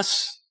within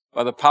us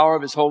by the power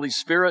of his Holy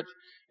Spirit,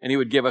 and he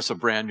would give us a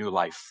brand new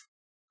life.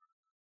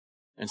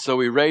 And so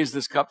we raise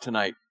this cup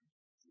tonight,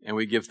 and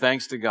we give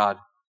thanks to God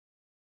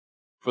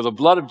for the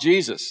blood of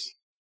Jesus,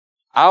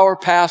 our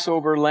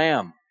Passover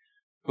lamb,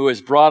 who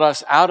has brought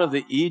us out of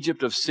the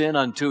Egypt of sin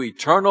unto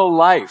eternal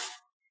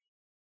life.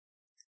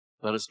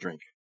 Let us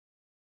drink.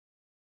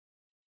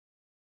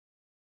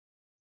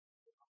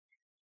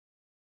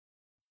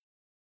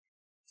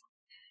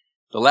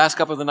 The last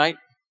cup of the night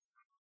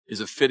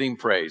is a fitting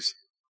praise.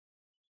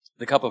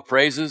 The cup of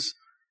praises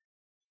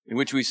in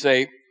which we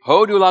say,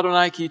 "Hodu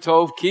l'Adonai ki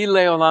tov, ki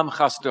le'olam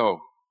chasdo."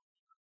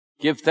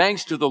 Give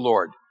thanks to the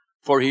Lord,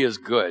 for he is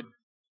good.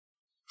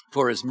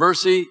 For his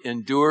mercy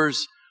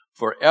endures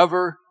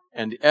forever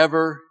and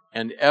ever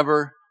and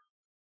ever,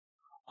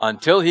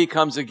 until he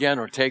comes again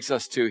or takes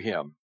us to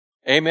him.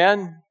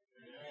 Amen?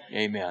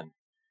 Amen.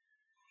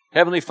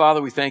 Heavenly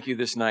Father, we thank you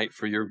this night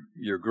for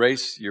your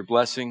grace, your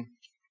blessing,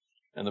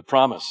 and the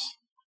promise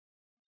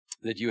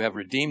that you have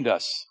redeemed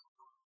us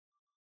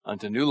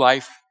unto new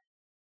life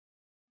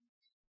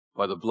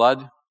by the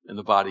blood and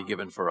the body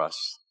given for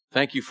us.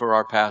 Thank you for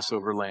our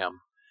Passover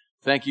lamb.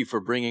 Thank you for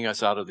bringing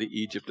us out of the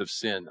Egypt of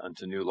sin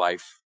unto new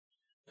life.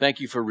 Thank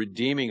you for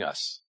redeeming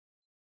us.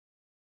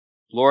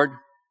 Lord,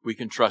 we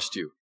can trust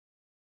you,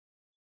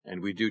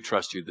 and we do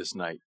trust you this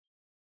night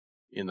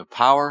in the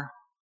power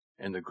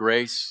and the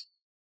grace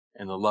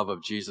and the love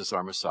of Jesus,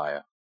 our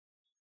Messiah.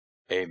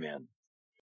 Amen.